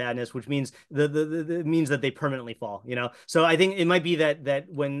stumble in badness, which means means that they permanently fall. So I think it might be that that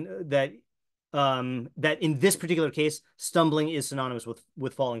in this particular case, stumbling is synonymous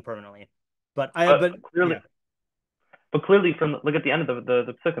with falling permanently. But clearly. Yeah. But clearly, from look at the end of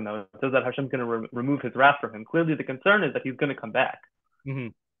the psukim, though, it says that Hashem's going to remove his wrath from him. Clearly, the concern is that he's going to come back.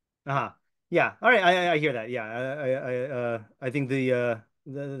 Yeah. All right. I hear that. Yeah. I think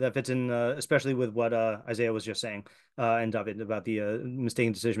that fits in, especially with what Isaiah was just saying, and David about the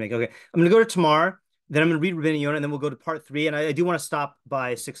mistaken decision making. Okay, I'm going to go to Tamar. Then I'm going to read Rabbeinu Yonah, and then we'll go to part 3. And I do want to stop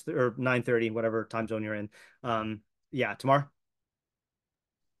by 6 or 9:30, whatever time zone you're in. Yeah, Tamar.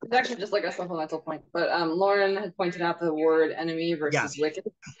 It's actually just like a supplemental point, but Lauren had pointed out the word enemy versus wicked,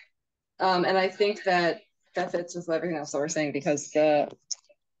 and I think that fits with everything else that we're saying, because the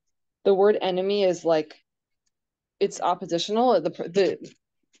word enemy is like, it's oppositional. Okay,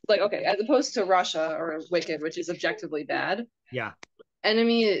 as opposed to Russia or wicked, which is objectively bad. Yeah.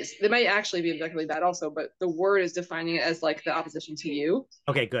 Enemy they might actually be objectively bad also, but the word is defining it as like the opposition to you.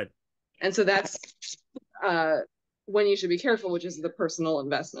 Okay, good. And so that's when you should be careful, which is the personal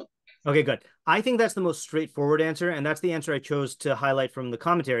investment. Okay, good. I think that's the most straightforward answer, and that's the answer I chose to highlight from the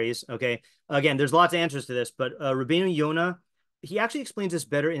commentaries. Okay, again, there's lots of answers to this, but Rabbeinu Yonah, he actually explains this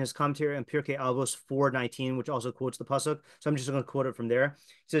better in his commentary on Pirkei Avos 4:19, which also quotes the pasuk. So I'm just going to quote it from there.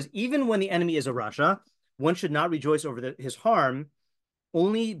 He says, even when the enemy is a Rasha, one should not rejoice over his harm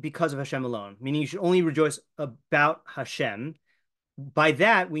only because of Hashem alone, meaning you should only rejoice about Hashem. By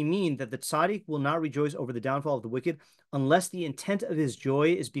that, we mean that the tzaddik will not rejoice over the downfall of the wicked unless the intent of his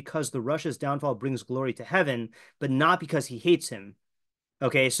joy is because the Rasha's downfall brings glory to heaven, but not because he hates him.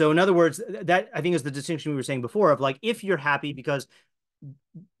 Okay, so in other words, that I think is the distinction we were saying before of like, if you're happy because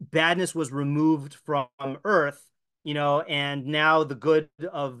badness was removed from earth, and now the good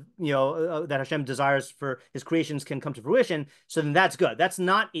of, that Hashem desires for his creations can come to fruition, so then that's good. That's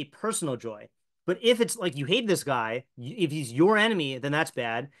not a personal joy. But if it's like you hate this guy, if he's your enemy, then that's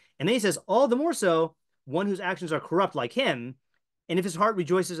bad. And then he says, all the more so, one whose actions are corrupt like him. And if his heart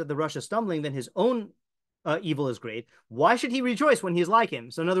rejoices at the Rasha stumbling, then his own evil is great. Why should he rejoice when he's like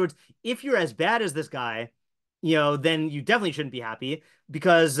him? So in other words, if you're as bad as this guy, then you definitely shouldn't be happy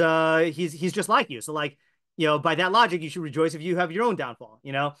because he's just like you. So like, by that logic, you should rejoice if you have your own downfall,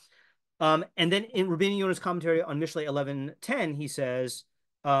 And then in Rabbeinu Yonah's commentary on Mishlei 11:10, he says,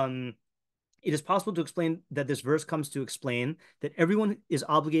 it is possible to explain that this verse comes to explain that everyone is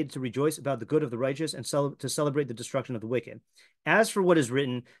obligated to rejoice about the good of the righteous and to celebrate the destruction of the wicked. As for what is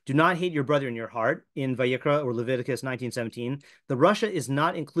written, do not hate your brother in your heart, in Vayikra or Leviticus 19:17, the Rasha is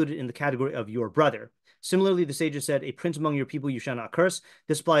not included in the category of your brother. Similarly, the sages said, a prince among your people you shall not curse.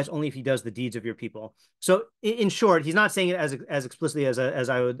 This applies only if he does the deeds of your people. So in short, he's not saying it as explicitly as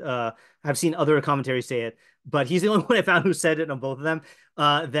I would have seen other commentaries say it, but he's the only one I found who said it on both of them,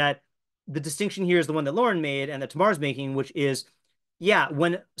 that the distinction here is the one that Lauren made and that Tamar's making, which is,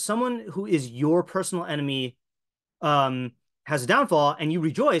 when someone who is your personal enemy has a downfall and you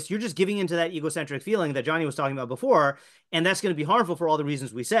rejoice, you're just giving into that egocentric feeling that Johnny was talking about before, and that's going to be harmful for all the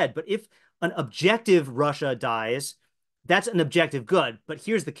reasons we said. But if an objective Rasha dies, that's an objective good. But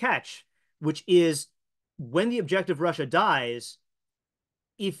here's the catch, which is when the objective Rasha dies,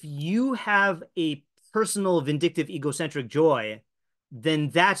 if you have a personal vindictive egocentric joy, then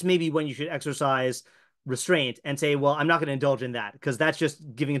that's maybe when you should exercise restraint and say, well, I'm not going to indulge in that because that's just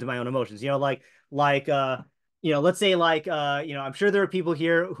giving into my own emotions. Let's say I'm sure there are people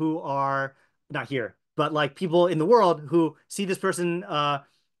here who are not here, but like people in the world who see this person,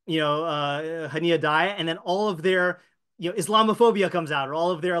 Haniyeh die, and then all of their, Islamophobia comes out, or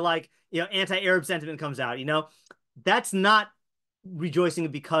all of their anti-Arab sentiment comes out. That's not rejoicing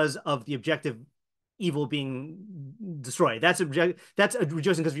because of the objective evil being destroyed. That's rejoicing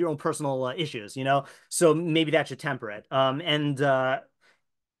because of your own personal issues, so maybe that should temper it. And the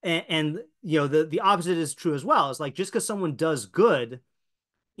opposite is true as well. It's like, just because someone does good,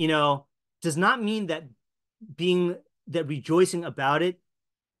 does not mean that rejoicing about it,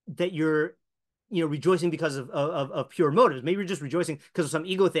 that you're rejoicing because of pure motives. Maybe you're just rejoicing because of some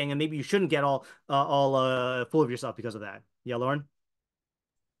ego thing, and maybe you shouldn't get all full of yourself because of that. Yeah, Lauren?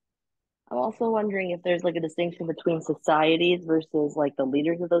 I'm also wondering if there's like a distinction between societies versus like the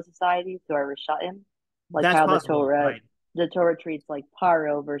leaders of those societies who are Rishayim, like that's how possible, right. The Torah treats like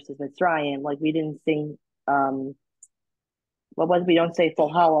Paro versus Mitzrayim. Like we didn't sing, we don't say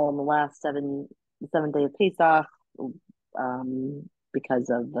full Hallel on the last seven day of Pesach, because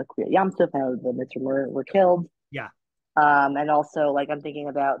of the Kriyat Yam Suf, how the Mitzrayim were killed. Yeah. And also, like, I'm thinking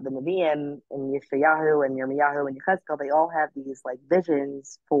about the Nevi'im and Yeshayahu and Yirmiyahu and Yechezkel. They all have these like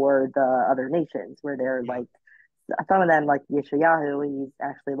visions for the other nations where they're like, some of them, like Yeshayahu, he's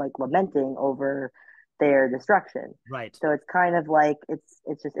actually like lamenting over their destruction. Right. So it's kind of like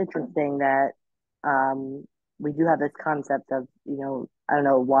it's just interesting that we do have this concept of, you know, I don't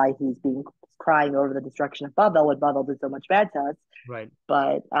know why he's crying over the destruction of Babel when Babel did so much bad to us. Right.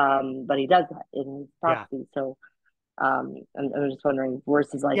 But he does that in his prophecy. So I'm just wondering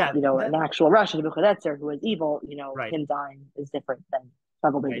versus like, you know, an actual Russian Nebuchadnezzar who is evil, you know, him dying is different than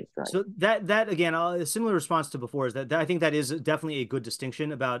Babel being destroyed. So that again, a similar response to before is that I think that is definitely a good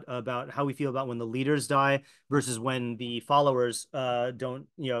distinction about how we feel about when the leaders die versus when the followers don't,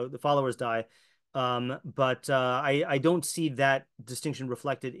 you know, the followers die. But I don't see that distinction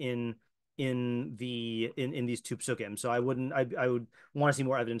reflected in these two psukim. So I would want to see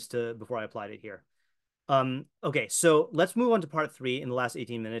more evidence before I applied it here. Okay, so let's move on to part 3 in the last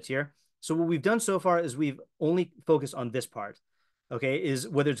 18 minutes here. So what we've done so far is we've only focused on this part, okay, is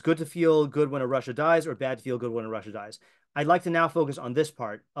whether it's good to feel good when a Russia dies or bad to feel good when a Russia dies. I'd like to now focus on this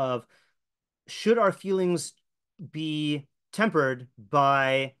part of should our feelings be tempered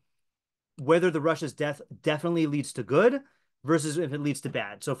by whether the Russia's death definitely leads to good versus if it leads to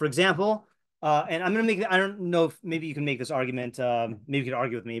bad. So for example, and I'm going to make, I don't know if maybe you can make this argument, maybe you could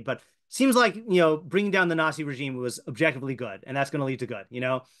argue with me, but seems like, you know, bringing down the Nazi regime was objectively good, and that's going to lead to good, you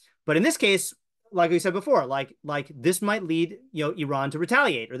know. But in this case, like we said before, like this might lead, you know, Iran to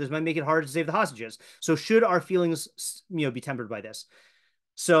retaliate, or this might make it harder to save the hostages. So should our feelings, you know, be tempered by this?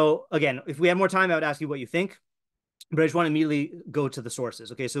 So again, if we had more time, I would ask you what you think, but I just want to immediately go to the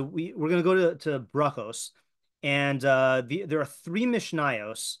sources. Okay, so we're going to go to Brachos, and there are 3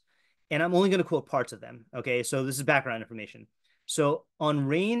 Mishnayos, and I'm only going to quote parts of them. Okay, so this is background information. So on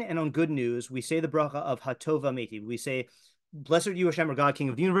rain and on good news, we say the bracha of Hatova Meti. We say, blessed are you, Hashem, our God, King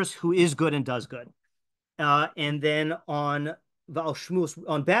of the universe, who is good and does good. And then on Va'al Shmus,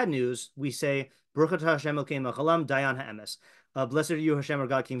 on bad news, we say, Baruch Hashem Elokeinu Melech Dayan Ha'emes. Blessed are you, Hashem, our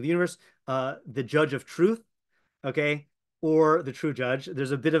God, King of the universe, the judge of truth, okay, or the true judge.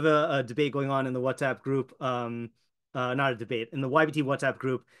 There's a bit of a debate going on in the WhatsApp group, not a debate, in the YBT WhatsApp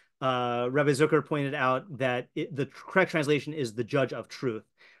group. Rabbi Zucker pointed out that the correct translation is the judge of truth.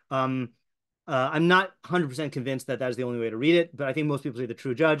 I'm not 100% convinced that is the only way to read it, but I think most people say the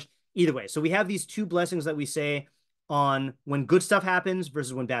true judge. Either way, so we have these 2 blessings that we say on when good stuff happens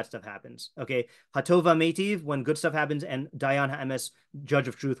versus when bad stuff happens. Okay, Hatova Metiv, when good stuff happens, and Dayan Ha'emes, judge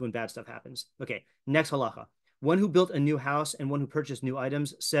of truth, when bad stuff happens. Okay, next halacha. One who built a new house and one who purchased new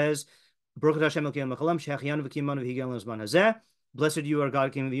items says, Baruch Hashem Elokeinu Melech She'achiyanu v'kimanu v'higanu l'zman hazeh. Blessed are you, our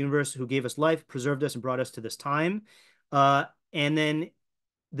God, King of the universe, who gave us life, preserved us, and brought us to this time. And then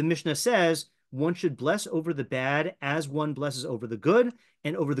the Mishnah says, one should bless over the bad as one blesses over the good,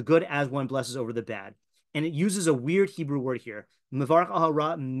 and over the good as one blesses over the bad. And it uses a weird Hebrew word here. Mevarach al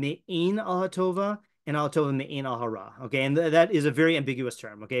hara me'ein al hatova, and al hatova me'ein al hara. Okay, and that is a very ambiguous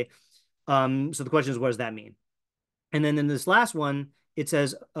term. Okay, so the question is, what does that mean? And then in this last one, it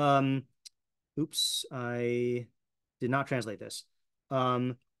says, oops, I did not translate this.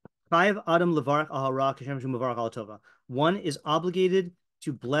 One is obligated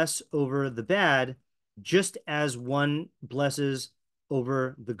to bless over the bad, just as one blesses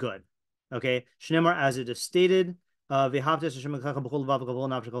over the good. Okay, Shnemar, as it is stated,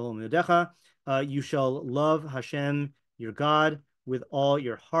 you shall love Hashem, your God, with all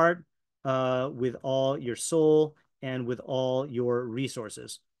your heart, with all your soul, and with all your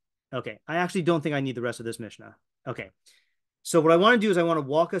resources. Okay, I actually don't think I need the rest of this Mishnah. Okay, so what I want to do is I want to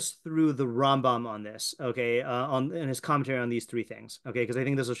walk us through the Rambam on this, okay, in his commentary on these 3 things, okay, because I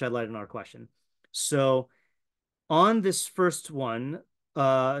think this will shed light on our question. So on this first one,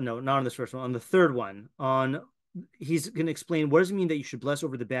 no, not on this first one, on the third one, he's going to explain what does it mean that you should bless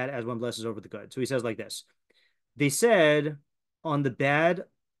over the bad as one blesses over the good. So he says like this. They said on the bad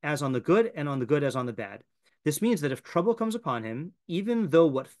as on the good, and on the good as on the bad. This means that if trouble comes upon him, even though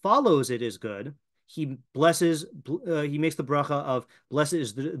what follows it is good, he blesses, he makes the bracha of blessed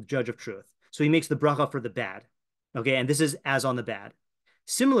is the judge of truth. So he makes the bracha for the bad. Okay, and this is as on the bad.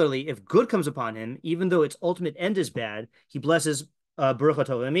 Similarly, if good comes upon him, even though its ultimate end is bad, he blesses Baruch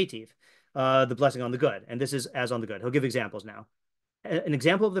Atov Emetiv, the blessing on the good. And this is as on the good. He'll give examples now. An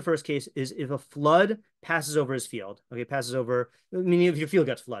example of the first case is if a flood passes over his field. Okay, passes over, meaning if your field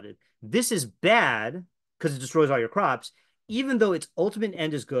gets flooded. This is bad because it destroys all your crops, even though its ultimate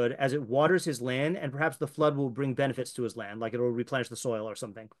end is good, as it waters his land, and perhaps the flood will bring benefits to his land, like it will replenish the soil or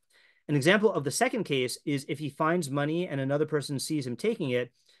something. An example of the second case is if he finds money and another person sees him taking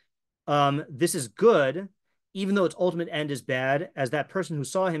it, this is good, even though its ultimate end is bad, as that person who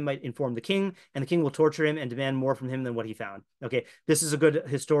saw him might inform the king, and the king will torture him and demand more from him than what he found. Okay, this is a good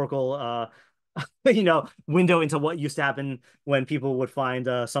historical window into what used to happen when people would find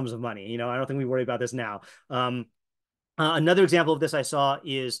sums of money. I don't think we worry about this now. Another example of this I saw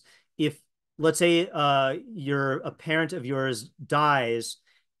is if, let's say, a parent of yours dies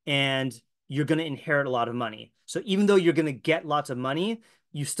and you're going to inherit a lot of money. So even though you're going to get lots of money,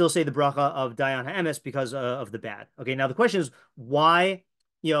 you still say the bracha of Dayan HaEmes because of the bad. Okay, now the question is why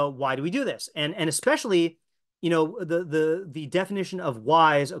do we do this? And especially, the definition of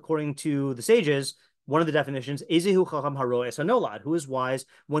wise according to the sages, one of the definitions, Ezehu Chacham Haro Es Hanolad, who is wise,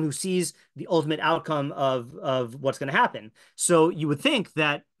 one who sees the ultimate outcome of what's going to happen. So you would think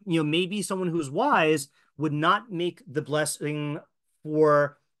that, maybe someone who's wise would not make the blessing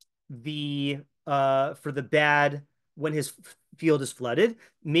for the bad when his field is flooded.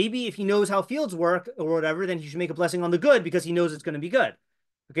 Maybe if he knows how fields work or whatever, then he should make a blessing on the good because he knows it's going to be good.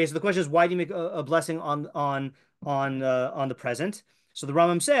 Okay, so the question is, why do you make a blessing on the present? So the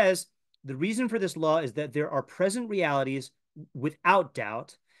Rambam says the reason for this law is that there are present realities without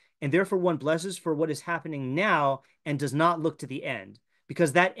doubt, and therefore one blesses for what is happening now and does not look to the end,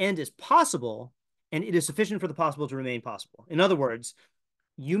 because that end is possible, and it is sufficient for the possible to remain possible. In other words,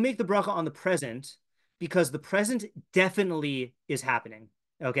 you make the bracha on the present because the present definitely is happening,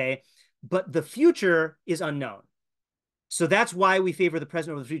 okay? But the future is unknown. So that's why we favor the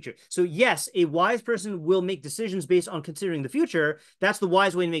present over the future. So yes, a wise person will make decisions based on considering the future. That's the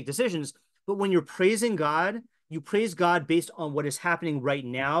wise way to make decisions. But when you're praising God, you praise God based on what is happening right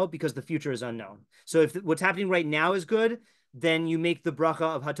now because the future is unknown. So if what's happening right now is good, then you make the bracha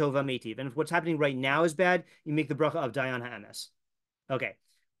of Hatova Metiv. And if what's happening right now is bad, you make the bracha of Dayan HaEmes. Okay.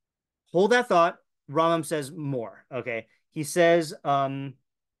 Hold that thought. Rambam says more. Okay. He says,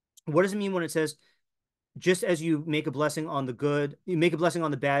 what does it mean when it says, just as you make a blessing on the good, you make a blessing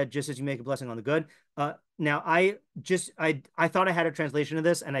on the bad, just as you make a blessing on the good. Now I thought I had a translation of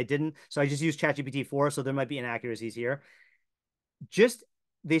this and I didn't. So I just used ChatGPT 4. So there might be inaccuracies here.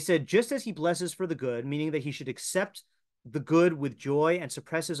 They said, just as he blesses for the good, meaning that he should accept the good with joy and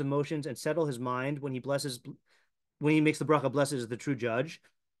suppress his emotions and settle his mind when he makes the bracha, blesses the true judge,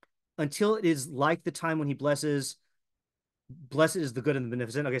 until it is like the time when he blesses the good and the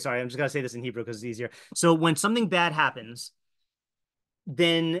beneficent. Okay, sorry, I'm just going to say this in Hebrew because it's easier. So when something bad happens,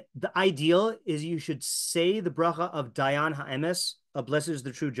 then the ideal is you should say the bracha of Dayan HaEmes, blessed is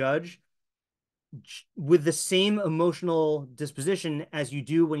the true judge, with the same emotional disposition as you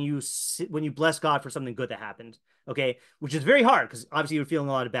do when you bless God for something good that happened. Okay, which is very hard because obviously you're feeling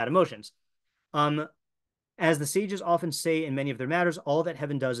a lot of bad emotions. As the sages often say in many of their matters, all that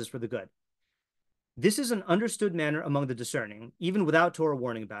heaven does is for the good. This is an understood manner among the discerning, even without Torah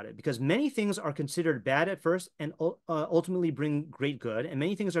warning about it, because many things are considered bad at first and ultimately bring great good, and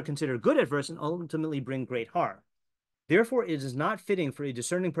many things are considered good at first and ultimately bring great harm. Therefore, it is not fitting for a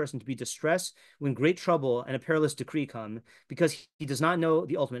discerning person to be distressed when great trouble and a perilous decree come, because he does not know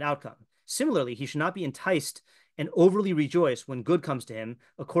the ultimate outcome. Similarly, he should not be enticed and overly rejoice when good comes to him,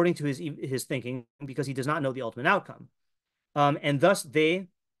 according to his thinking, because he does not know the ultimate outcome. And thus they,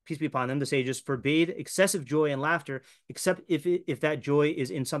 peace be upon them, the sages, forbade excessive joy and laughter, except if that joy is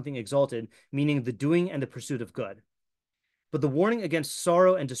in something exalted, meaning the doing and the pursuit of good. But the warning against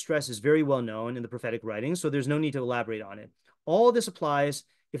sorrow and distress is very well known in the prophetic writings, so there's no need to elaborate on it. All this applies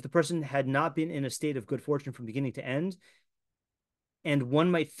if the person had not been in a state of good fortune from beginning to end, and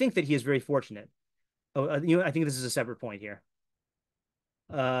one might think that he is very fortunate. I think this is a separate point here.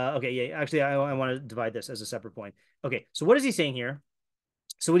 Okay, yeah, actually, I want to divide this as a separate point. Okay, so what is he saying here?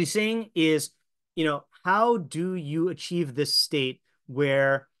 So what he's saying is, how do you achieve this state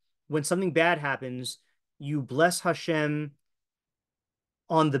where when something bad happens, you bless Hashem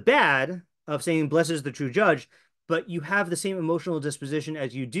on the bad of saying blessed is the true judge, but you have the same emotional disposition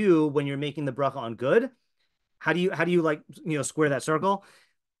as you do when you're making the bracha on good? How do you square that circle?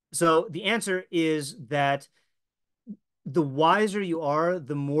 So the answer is that the wiser you are,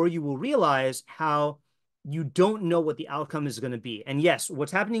 the more you will realize how you don't know what the outcome is going to be. And yes,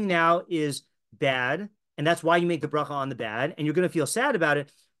 what's happening now is bad, and that's why you make the bracha on the bad, and you're going to feel sad about it,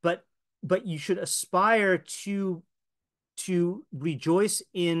 but you should aspire to rejoice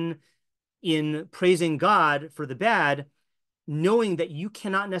in praising God for the bad, knowing that you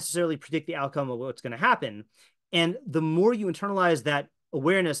cannot necessarily predict the outcome of what's going to happen. And the more you internalize that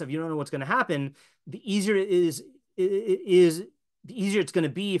awareness of you don't know what's going to happen, the easier it's going to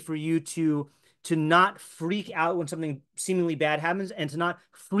be for you to not freak out when something seemingly bad happens, and to not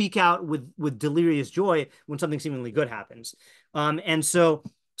freak out with delirious joy when something seemingly good happens. And so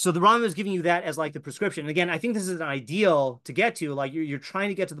So the Rambam is giving you that as like the prescription. And again, I think this is an ideal to get to. Like you're trying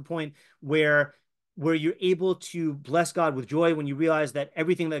to get to the point where you're able to bless God with joy when you realize that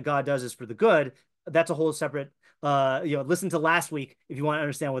everything that God does is for the good. That's a whole separate, listen to last week if you want to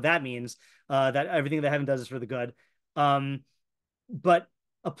understand what that means, that everything that heaven does is for the good. But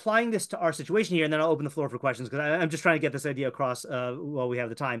applying this to our situation here, and then I'll open the floor for questions because I'm just trying to get this idea across while we have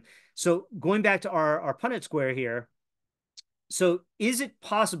the time. So going back to our Punnett square here, so is it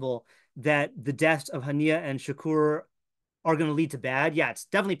possible that the deaths of Haniyeh and Shukr are going to lead to bad? Yeah, it's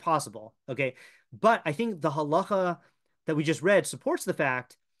definitely possible. Okay. But I think the halacha that we just read supports the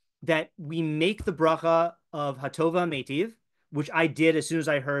fact that we make the bracha of Hatova Metiv, which I did as soon as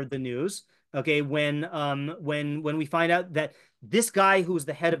I heard the news. Okay, when we find out that this guy who is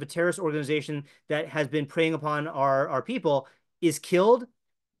the head of a terrorist organization that has been preying upon our people is killed,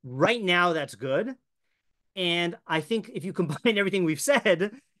 right now that's good. And I think if you combine everything we've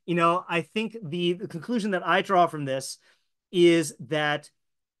said, I think the conclusion that I draw from this is that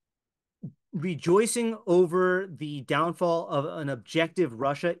rejoicing over the downfall of an objective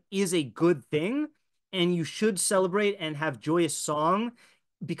Russia is a good thing, and you should celebrate and have joyous song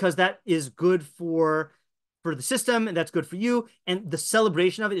because that is good for the system, and that's good for you, and the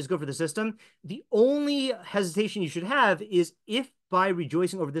celebration of it is good for the system. The only hesitation you should have is if by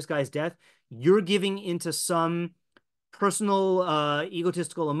rejoicing over this guy's death, you're giving into some personal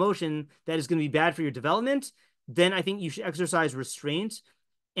egotistical emotion that is going to be bad for your development, then I think you should exercise restraint.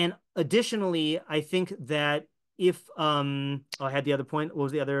 And additionally, I think that if I had the other point, what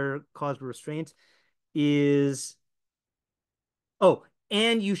was the other cause for restraint? And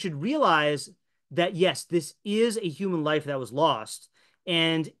you should realize that yes, this is a human life that was lost,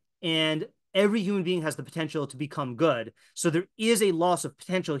 and every human being has the potential to become good. So there is a loss of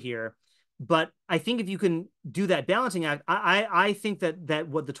potential here. But I think if you can do that balancing act, I think that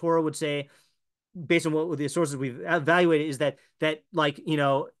what the Torah would say, based on what the sources we've evaluated, is that there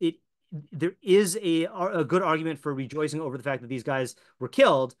is a good argument for rejoicing over the fact that these guys were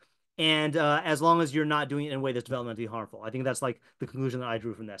killed, and as long as you're not doing it in a way that's developmentally harmful. I think that's like the conclusion that I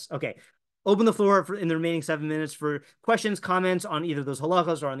drew from this. Okay, open the floor in the remaining 7 minutes for questions, comments on either those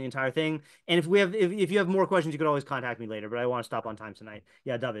halachas or on the entire thing. And if you have more questions, you could always contact me later. But I want to stop on time tonight.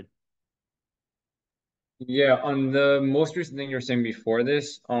 Yeah, David. Yeah, on the most recent thing you were saying before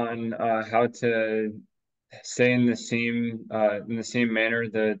this, on how to say in the same manner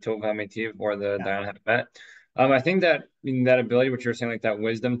the Tov HaMeitiv or the Dayan HaMet. I think that that ability, which you're saying, like that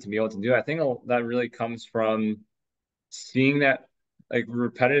wisdom to be able to do, I think that really comes from seeing that, like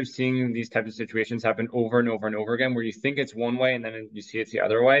repetitive, seeing these types of situations happen over and over and over again, where you think it's one way and then you see it's the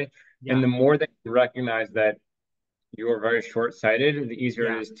other way. Yeah. And the more that you recognize that you are very short-sighted, the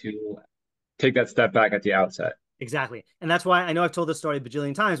easier it is to take that step back at the outset. Exactly. And that's why I know I've told this story a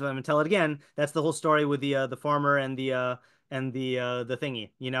bajillion times, but I'm gonna tell it again. That's the whole story with the farmer and the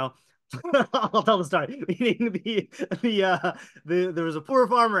thingy, I'll tell the story. Meaning there was a poor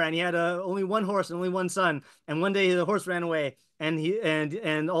farmer and he had only one horse and only one son. And one day the horse ran away, and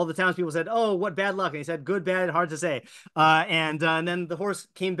and all the townspeople said, "Oh, what bad luck!" And he said, "Good, bad, hard to say." And then the horse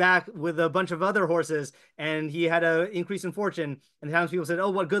came back with a bunch of other horses, and he had an increase in fortune. And the townspeople said, "Oh,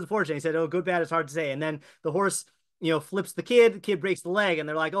 what good fortune!" He said, "Oh, good, bad, it's hard to say." And then the horse flips the kid breaks the leg, and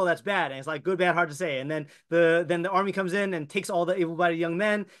they're like, "Oh, that's bad." And it's like, good, bad, hard to say. And then the army comes in and takes all the able-bodied young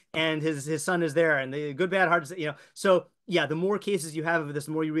men, and his son is there, and the good, bad, hard to say, So yeah, the more cases you have of this,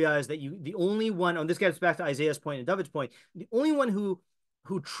 the more you realize that the only one, and this gets back to Isaiah's point and David's point, the only one who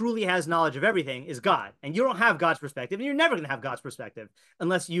truly has knowledge of everything is God. And you don't have God's perspective, and you're never going to have God's perspective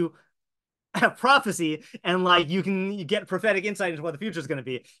unless you have prophecy and you get prophetic insight into what the future is going to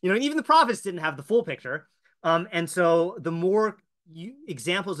be. And even the prophets didn't have the full picture. And so the more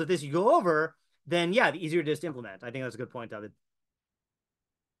examples of this you go over, then yeah, the easier it is to implement. I think that's a good point, David.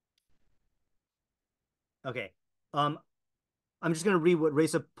 Okay. I'm just going to read what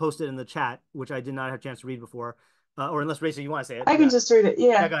Reza posted in the chat, which I did not have a chance to read before. Or unless, Reza, you want to say it. I can just read it. Yeah.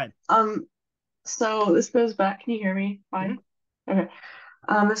 Yeah, go ahead. So this goes back. Can you hear me? Fine. Mm-hmm. Okay.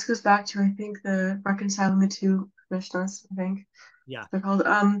 This goes back to, I think, the reconciling the two Mishnahs, I think. Yeah. They're called.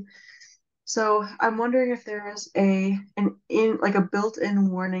 So I'm wondering if there is a built-in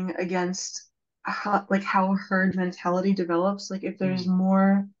warning against how herd mentality develops. Like if there's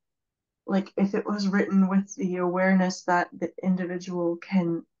more, like if it was written with the awareness that the individual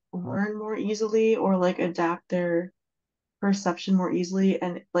can learn more easily or like adapt their perception more easily,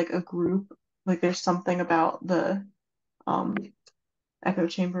 and like a group, like there's something about the echo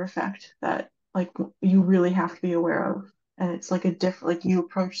chamber effect that like you really have to be aware of and it's like a different, like you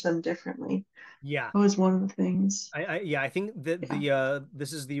approach them differently. Yeah. That was one of the things. I think that the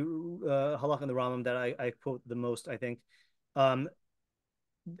this is the halakha in the Rambam that I quote the most, I think. I'm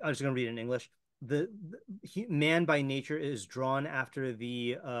just going to read it in English. Man by nature is drawn after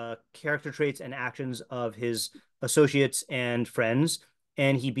the character traits and actions of his associates and friends,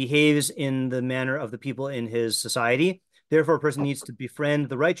 and he behaves in the manner of the people in his society. Therefore, a person needs to befriend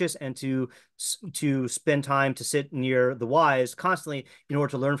the righteous and to spend time to sit near the wise constantly in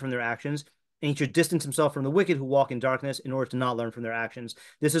order to learn from their actions. And he should distance himself from the wicked who walk in darkness in order to not learn from their actions.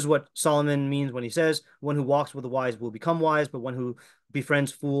 This is what Solomon means when he says, one who walks with the wise will become wise, but one who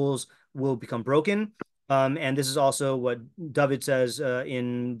befriends fools will become broken. And this is also what David says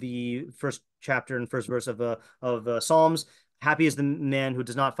in the first chapter and first verse of Psalms. Happy is the man who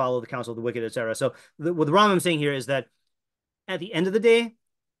does not follow the counsel of the wicked, etc. So what the Rambam is saying here is that at the end of the day,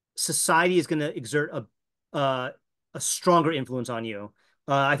 society is going to exert a stronger influence on you.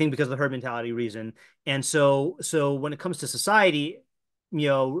 I think because of the herd mentality reason. And so when it comes to society,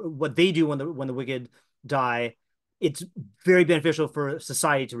 what they do when the wicked die, it's very beneficial for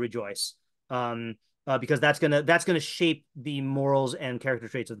society to rejoice. Because that's gonna shape the morals and character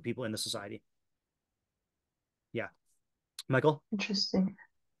traits of the people in the society. Yeah, Michael. Interesting.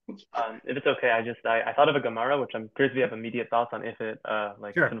 If it's okay, I thought of a Gemara, which I'm curious if you have immediate thoughts on if it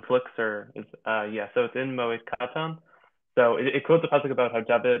Sure. conflicts or is yeah. So it's in Moed Katan. So it quotes a pasuk about how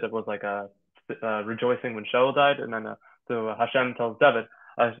David was like rejoicing when Shaul died, and then so Hashem tells David,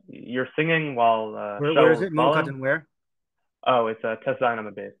 "You're singing while where is Shaul it? is falling." Katan, where? Oh, it's Tes Zayin on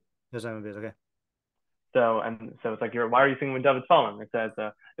the base. Tes Zayin on the base. Okay. So it's like why are you singing when David's fallen? It says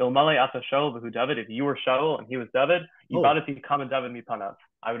Ilmale ata Shaul v'hu David. If you were Shaul and he was David, Ibadati kama David mipanav.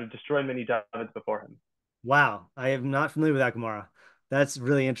 I would have destroyed many Davids before him. Wow, I am not familiar with that Gemara. That's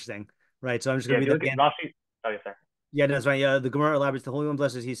really interesting. Right. So I'm just gonna read that again. Rashi. Oh yes, sir. Yeah, that's right. The Gemara elaborates. The Holy One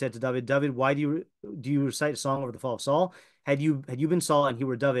blesses. He said to David, "David, why do you recite a song over the fall of Saul? Had you been Saul and he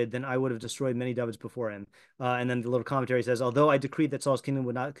were David, then I would have destroyed many Davids before him." And then the little commentary says, "Although I decreed that Saul's kingdom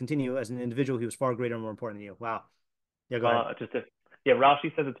would not continue, as an individual, he was far greater and more important than you." Wow. Yeah, go ahead.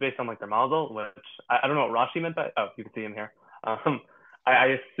 Rashi says it's based on like their mazel, which I don't know what Rashi meant by. Oh, you can see him here.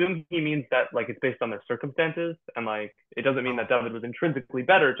 I assume he means that like it's based on their circumstances, and like it doesn't mean that David was intrinsically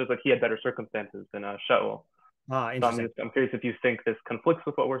better, just like he had better circumstances than Shaul. Interesting. So I'm curious if you think this conflicts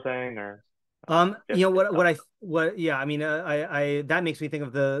with what we're saying, or yeah, I mean, I that makes me think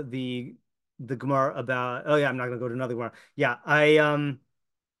of the Gemara about. Oh yeah, I'm not gonna go to another Gemara. Yeah, I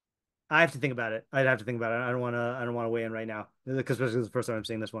have to think about it. I'd have to think about it. I don't want to weigh in right now because this is the first time I'm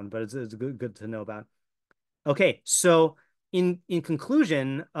seeing this one, but it's good to know about. Okay, so in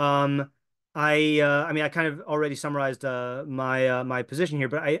conclusion, I mean, I kind of already summarized my position here,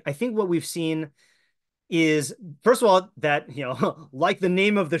 but I think what we've seen is, first of all, that like the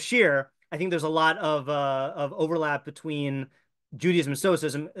name of the shiur, I think there's a lot of overlap between Judaism and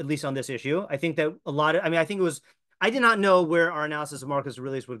Stoicism, at least on this issue. I think that I did not know where our analysis of Marcus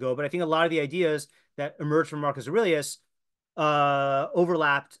Aurelius would go, but I think a lot of the ideas that emerged from Marcus Aurelius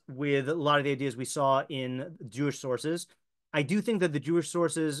overlapped with a lot of the ideas we saw in Jewish sources. I do think that the Jewish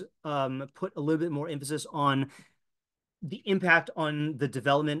sources put a little bit more emphasis on the impact on the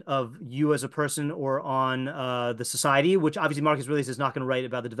development of you as a person or on the society, which obviously Marcus Aurelius is not going to write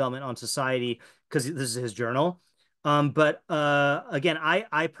about the development on society because this is his journal. But again,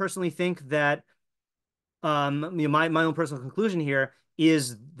 I personally think that my own personal conclusion here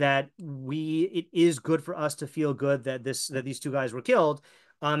is that it is good for us to feel good that these two guys were killed,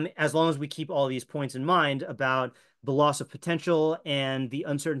 as long as we keep all these points in mind about the loss of potential and the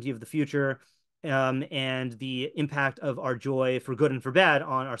uncertainty of the future, and the impact of our joy for good and for bad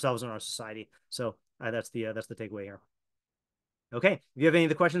on ourselves and our society. So that's the takeaway here. Okay, if you have any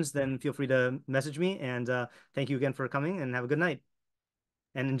other questions, then feel free to message me. And thank you again for coming, and have a good night.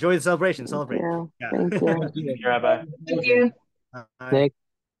 And enjoy the celebration. Celebrate. Yeah. Yeah. Thank you. Rabbi. Thank you. Bye.